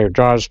 say,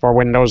 "JAWS for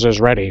Windows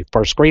is ready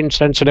for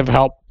screen-sensitive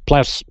help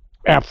plus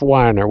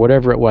F1," or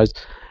whatever it was,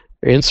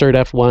 insert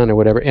F1 or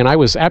whatever. And I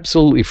was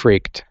absolutely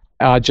freaked.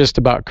 I just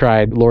about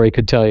cried. Lori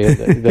could tell you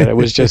that it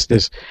was just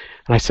this.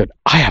 And I said,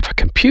 "I have a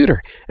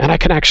computer, and I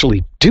can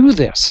actually do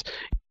this."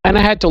 And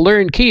I had to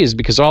learn keys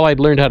because all I'd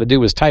learned how to do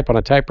was type on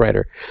a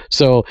typewriter.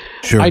 So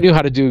sure. I knew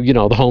how to do,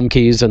 the home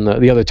keys and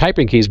the other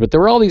typing keys, but there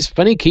were all these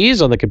funny keys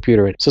on the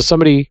computer. So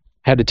somebody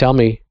had to tell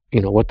me,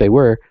 what they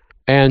were.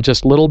 And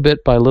just little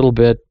bit by little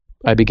bit,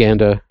 I began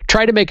to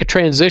try to make a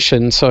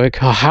transition. So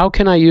how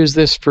can I use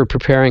this for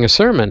preparing a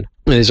sermon?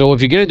 And so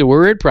if you get into a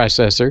word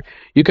processor,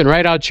 you can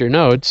write out your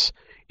notes.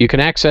 You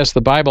can access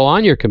the Bible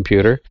on your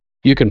computer.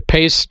 You can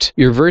paste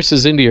your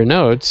verses into your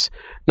notes.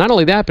 Not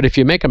only that, but if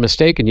you make a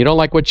mistake and you don't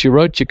like what you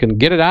wrote, you can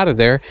get it out of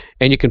there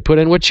and you can put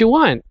in what you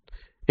want.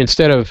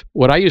 Instead of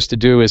what I used to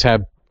do is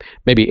have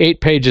maybe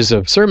 8 pages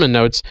of sermon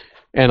notes,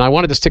 and I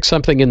wanted to stick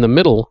something in the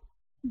middle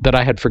that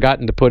I had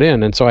forgotten to put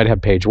in. And so I'd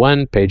have page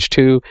 1, page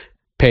 2,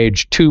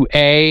 page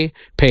 2A,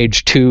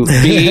 page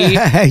 2B,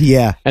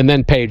 yeah, and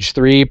then page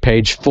 3,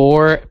 page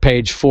 4,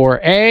 page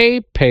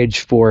 4A,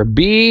 page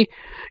 4B.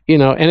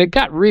 And it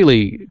got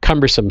really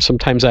cumbersome.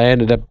 Sometimes I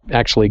ended up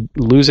actually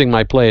losing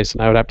my place, and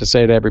I would have to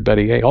say to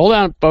everybody, "Hey, hold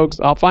on, folks,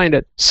 I'll find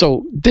it."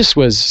 So this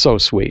was so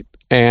sweet.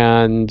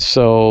 And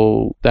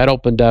so that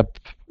opened up,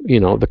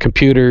 the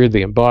computer,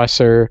 the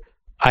embosser.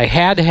 I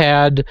had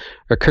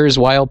a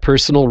Kurzweil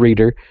personal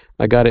reader.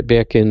 I got it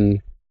back in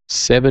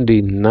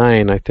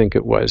 79, I think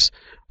it was.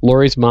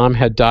 Lori's mom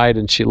had died,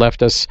 and she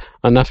left us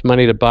enough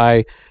money to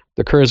buy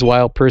the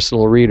Kurzweil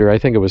personal reader. I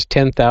think it was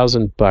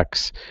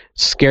 $10,000.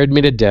 Scared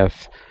me to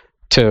death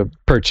to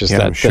purchase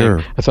that thing.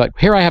 Sure. I thought,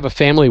 here I have a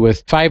family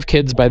with 5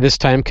 kids by this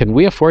time. Can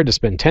we afford to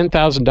spend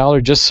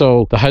 $10,000 just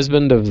so the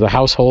husband of the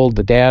household,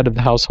 the dad of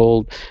the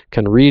household,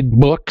 can read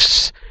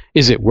books?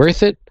 Is it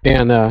worth it?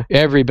 And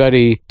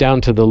everybody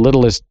down to the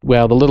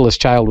littlest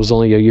child was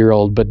only a year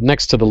old, but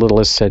next to the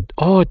littlest said,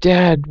 "Oh,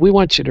 Dad, we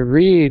want you to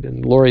read."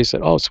 And Lori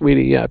said, "Oh,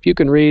 sweetie, yeah, if you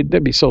can read,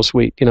 that'd be so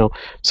sweet."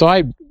 So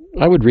I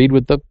would read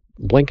with the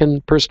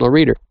Blinken personal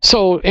reader.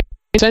 So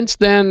since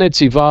then,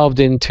 it's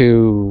evolved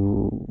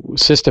into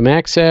System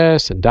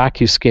Access and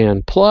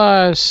DocuScan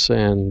Plus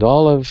and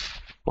all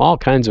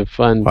kinds of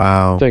fun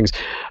things.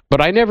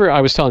 But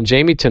I was telling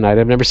Jamie tonight,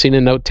 I've never seen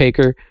a note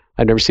taker.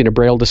 I've never seen a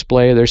Braille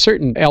display. There's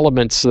certain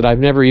elements that I've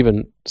never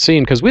even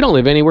seen because we don't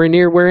live anywhere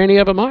near where any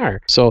of them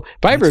are. So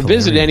if I ever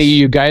visit any of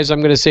you guys,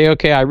 I'm going to say,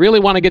 "Okay, I really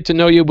want to get to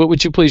know you, but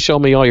would you please show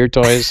me all your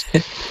toys?"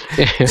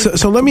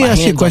 So let me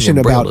ask you a question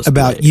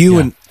about you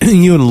and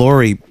you and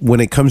Lori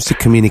when it comes to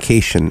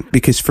communication.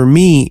 Because for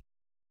me,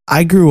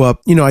 I grew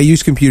up, I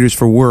used computers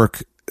for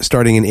work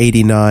starting in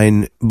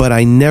 89, but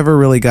I never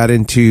really got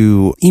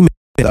into email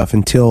stuff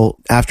until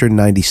after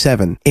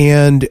 97.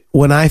 And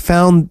when I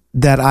found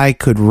that I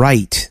could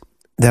write,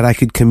 that I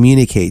could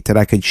communicate, that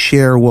I could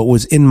share what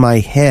was in my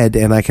head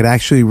and I could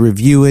actually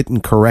review it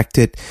and correct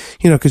it,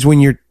 because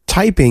when you're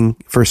typing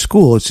for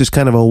school, it's just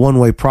kind of a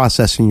one-way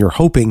process and you're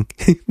hoping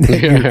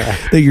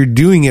that you're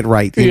doing it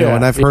right, you know,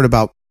 and I've heard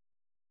about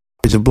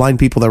there's blind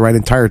people that write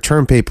entire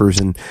term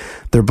papers and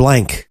they're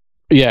blank.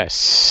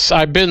 Yes,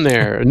 I've been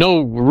there.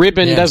 No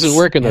ribbon doesn't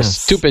work in the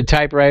stupid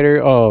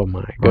typewriter. Oh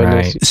my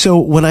goodness. Right. So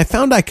when I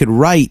found I could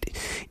write,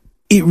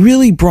 it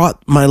really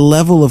brought my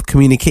level of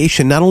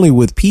communication, not only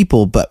with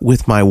people, but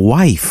with my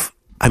wife.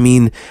 I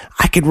mean,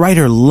 I could write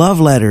her love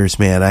letters,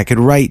 man. I could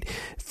write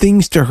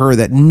things to her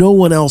that no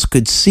one else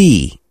could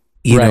see,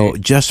 you know,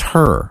 just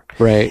her.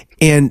 Right.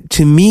 And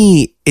to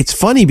me, it's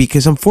funny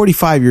because I'm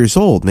 45 years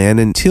old, man.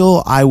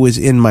 Until I was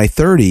in my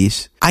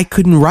 30s, I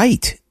couldn't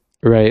write.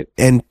 Right.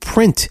 And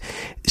print.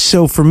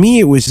 So for me,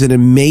 it was an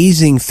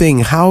amazing thing.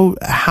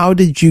 How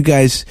did you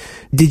guys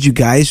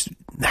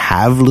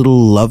have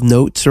little love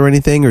notes or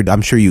anything? Or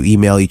I'm sure you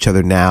email each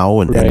other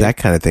now and that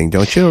kind of thing,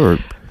 don't you? Or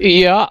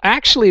Yeah,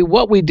 actually,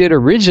 what we did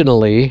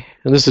originally,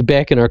 and this is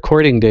back in our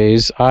courting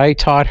days, I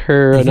taught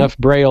her enough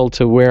Braille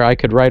to where I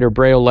could write her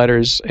Braille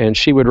letters, and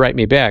she would write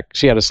me back.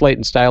 She had a slate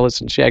and stylus,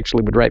 and she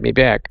actually would write me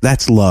back.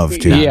 That's love,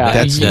 dude. Yeah,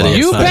 that's love.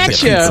 You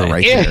betcha.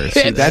 Right there.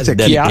 See, that's a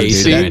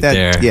dedication right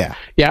there. Yeah.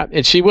 Yeah,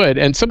 and she would.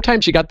 And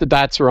sometimes she got the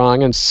dots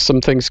wrong, and some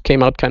things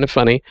came out kind of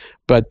funny,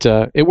 but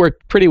it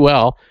worked pretty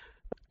well.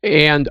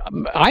 And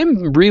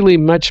I'm really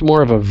much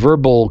more of a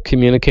verbal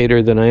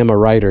communicator than I am a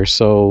writer,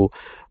 so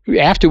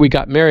after we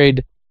got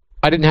married,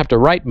 I didn't have to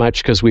write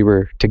much because we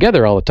were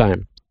together all the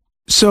time.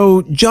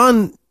 So,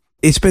 John,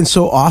 it's been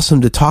so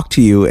awesome to talk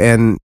to you.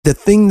 And the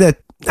thing that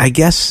I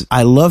guess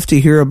I love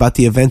to hear about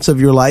the events of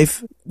your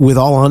life, with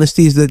all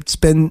honesty, is that it's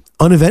been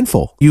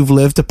uneventful. You've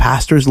lived a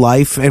pastor's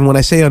life. And when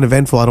I say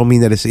uneventful, I don't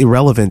mean that it's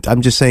irrelevant.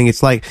 I'm just saying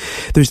it's like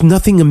there's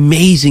nothing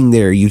amazing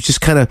there. You've just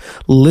kind of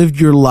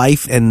lived your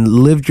life and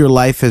lived your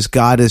life as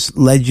God has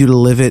led you to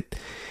live it.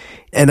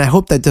 And I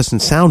hope that doesn't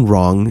sound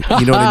wrong.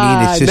 You know what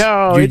I mean? It's just,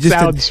 no, you're it just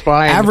sounds an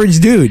fine. average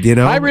dude, you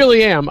know? I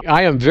really am.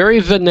 I am very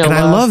vanilla. And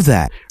I love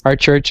that. Our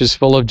church is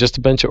full of just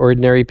a bunch of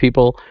ordinary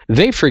people.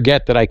 They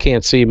forget that I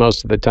can't see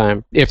most of the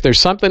time. If there's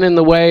something in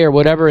the way or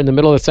whatever in the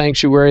middle of the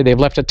sanctuary, they've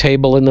left a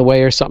table in the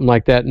way or something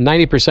like that.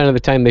 90% of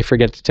the time they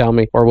forget to tell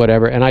me or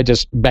whatever, and I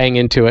just bang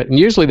into it. And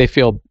usually they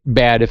feel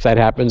bad if that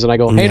happens, and I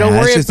go, hey, don't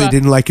worry about it. They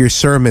didn't like your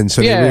sermon,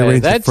 so they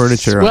rearranged the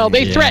furniture. Well,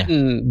 they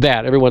threaten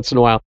that every once in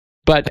a while.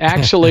 But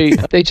actually,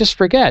 they just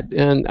forget.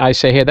 And I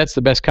say, hey, that's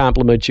the best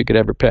compliment you could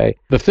ever pay.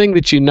 The thing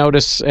that you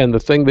notice and the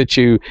thing that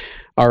you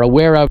are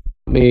aware of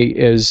me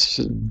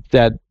is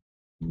that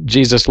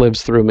Jesus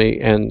lives through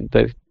me and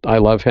that I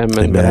love him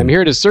and that I'm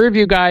here to serve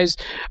you guys.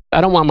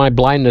 I don't want my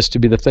blindness to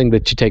be the thing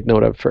that you take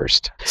note of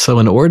first. So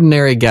an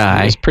ordinary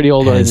guy has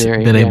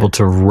been able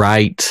to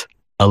write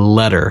a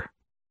letter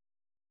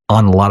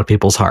on a lot of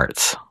people's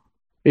hearts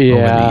over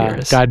the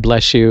years. God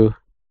bless you.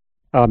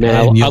 Oh man,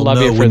 I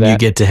love you for when that. You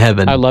get to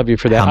heaven, I love you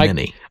for that. How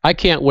many? I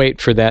can't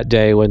wait for that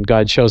day when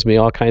God shows me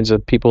all kinds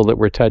of people that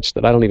were touched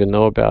that I don't even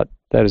know about.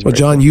 That is well,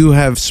 John, cool. You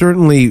have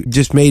certainly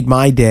just made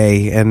my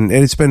day, and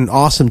it's been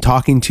awesome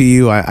talking to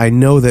you. I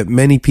know that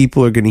many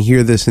people are going to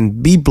hear this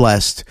and be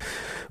blessed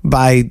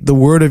by the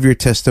word of your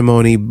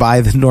testimony, by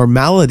the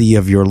normality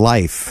of your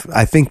life.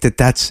 I think that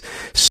that's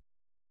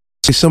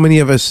so many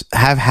of us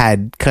have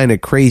had kind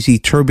of crazy,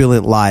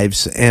 turbulent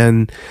lives,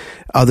 and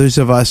others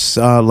of us,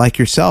 like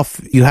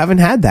yourself, you haven't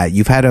had that.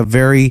 You've had a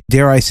very,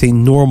 dare I say,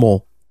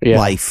 normal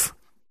life.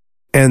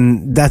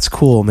 And that's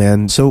cool,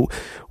 man. So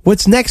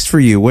what's next for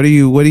you? Are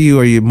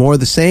you more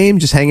the same,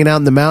 just hanging out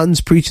in the mountains,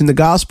 preaching the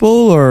gospel,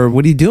 or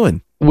what are you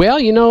doing?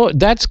 Well,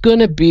 that's going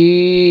to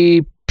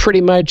be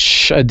pretty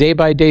much a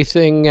day-by-day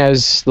thing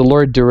as the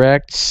Lord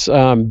directs.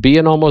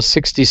 Being almost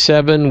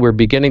 67, we're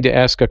beginning to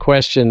ask a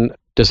question.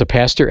 Does a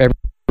pastor ever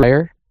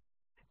retire?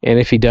 And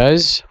if he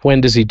does,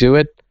 when does he do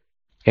it?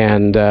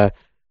 And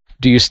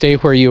do you stay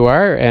where you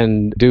are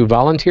and do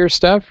volunteer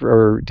stuff,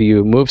 or do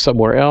you move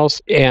somewhere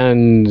else?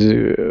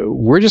 And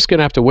we're just going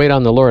to have to wait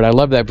on the Lord. I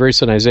love that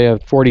verse in Isaiah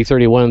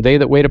 40:31. They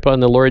that wait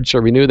upon the Lord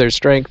shall renew their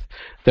strength.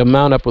 They'll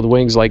mount up with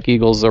wings like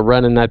eagles. They'll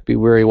run and not be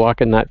weary,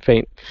 walk and not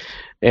faint.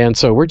 And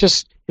so we're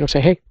just, say,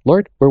 hey,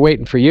 Lord, we're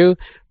waiting for you.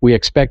 We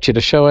expect you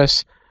to show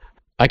us.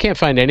 I can't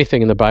find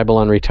anything in the Bible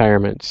on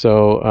retirement.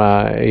 So,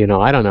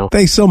 I don't know.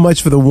 Thanks so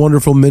much for the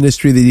wonderful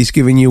ministry that he's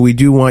given you. We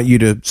do want you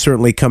to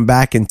certainly come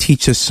back and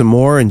teach us some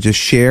more and just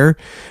share.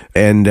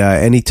 And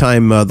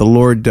anytime the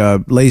Lord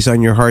lays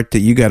on your heart that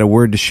you got a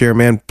word to share,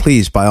 man,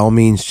 please, by all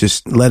means,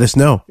 just let us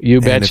know.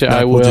 You betcha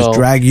I will. We'll just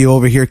drag you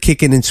over here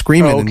kicking and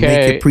screaming and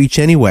make you preach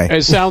anyway.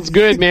 It sounds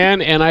good,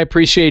 man. And I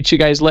appreciate you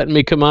guys letting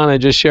me come on and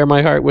just share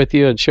my heart with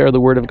you and share the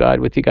word of God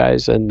with you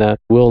guys. And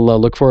we'll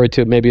look forward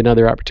to maybe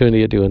another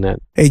opportunity of doing that.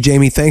 Hey,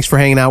 Jamie, thanks for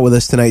hanging out with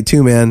us tonight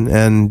too, man.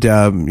 And,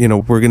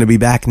 we're going to be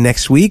back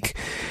next week.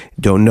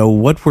 Don't know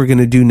what we're going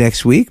to do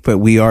next week, but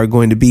we are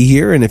going to be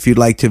here. And if you'd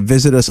like to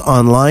visit us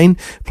online,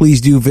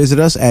 please do visit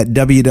us at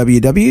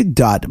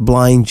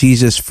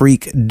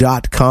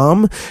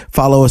www.blindjesusfreak.com.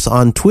 Follow us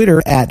on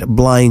Twitter at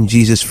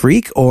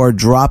blindjesusfreak, or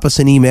drop us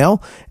an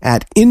email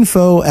at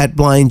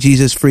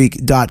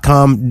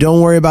info@blindjesusfreak.com.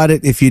 Don't worry about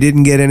it if you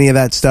didn't get any of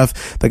that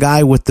stuff. The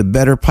guy with the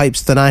better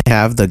pipes than I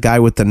have, the guy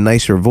with the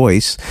nicer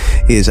voice,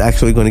 is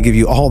actually going to give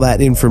you all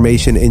that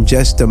information in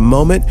just a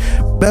moment.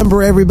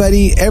 Remember,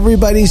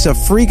 everybody's a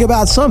freak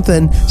about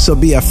something, so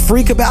be a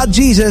freak about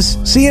Jesus.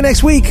 See you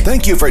next week.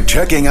 Thank you for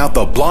checking out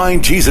the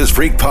Blind Jesus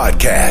Freak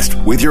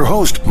podcast with your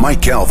host,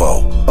 Mike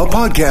Calvo, a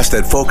podcast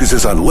that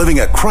focuses on living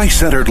a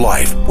Christ-centered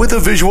life with a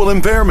visual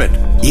impairment.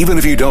 Even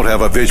if you don't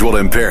have a visual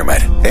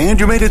impairment and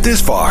you made it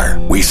this far,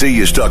 we see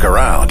you stuck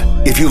around.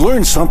 If you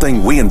learned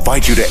something, we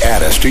invite you to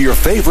add us to your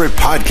favorite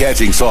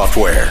podcasting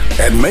software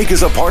and make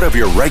us a part of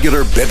your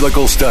regular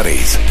biblical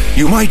studies.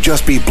 You might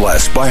just be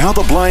blessed by how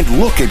the blind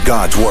look at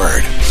God's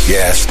Word.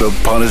 Yes, the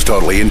pun is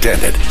totally intended.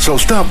 intended. So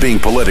stop being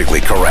politically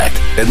correct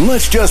and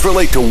let's just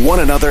relate to one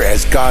another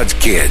as God's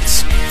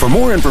kids. For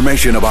more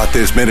information about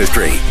this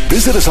ministry,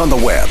 visit us on the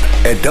web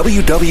at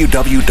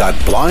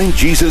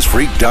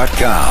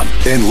www.blindjesusfreak.com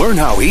and learn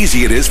how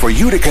easy it is for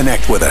you to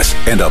connect with us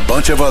and a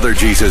bunch of other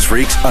Jesus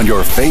freaks on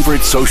your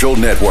favorite social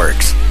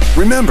networks.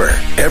 Remember,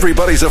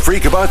 everybody's a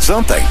freak about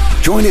something.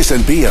 Join us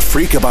and be a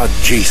freak about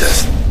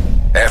Jesus.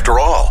 After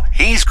all,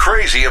 he's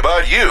crazy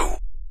about you.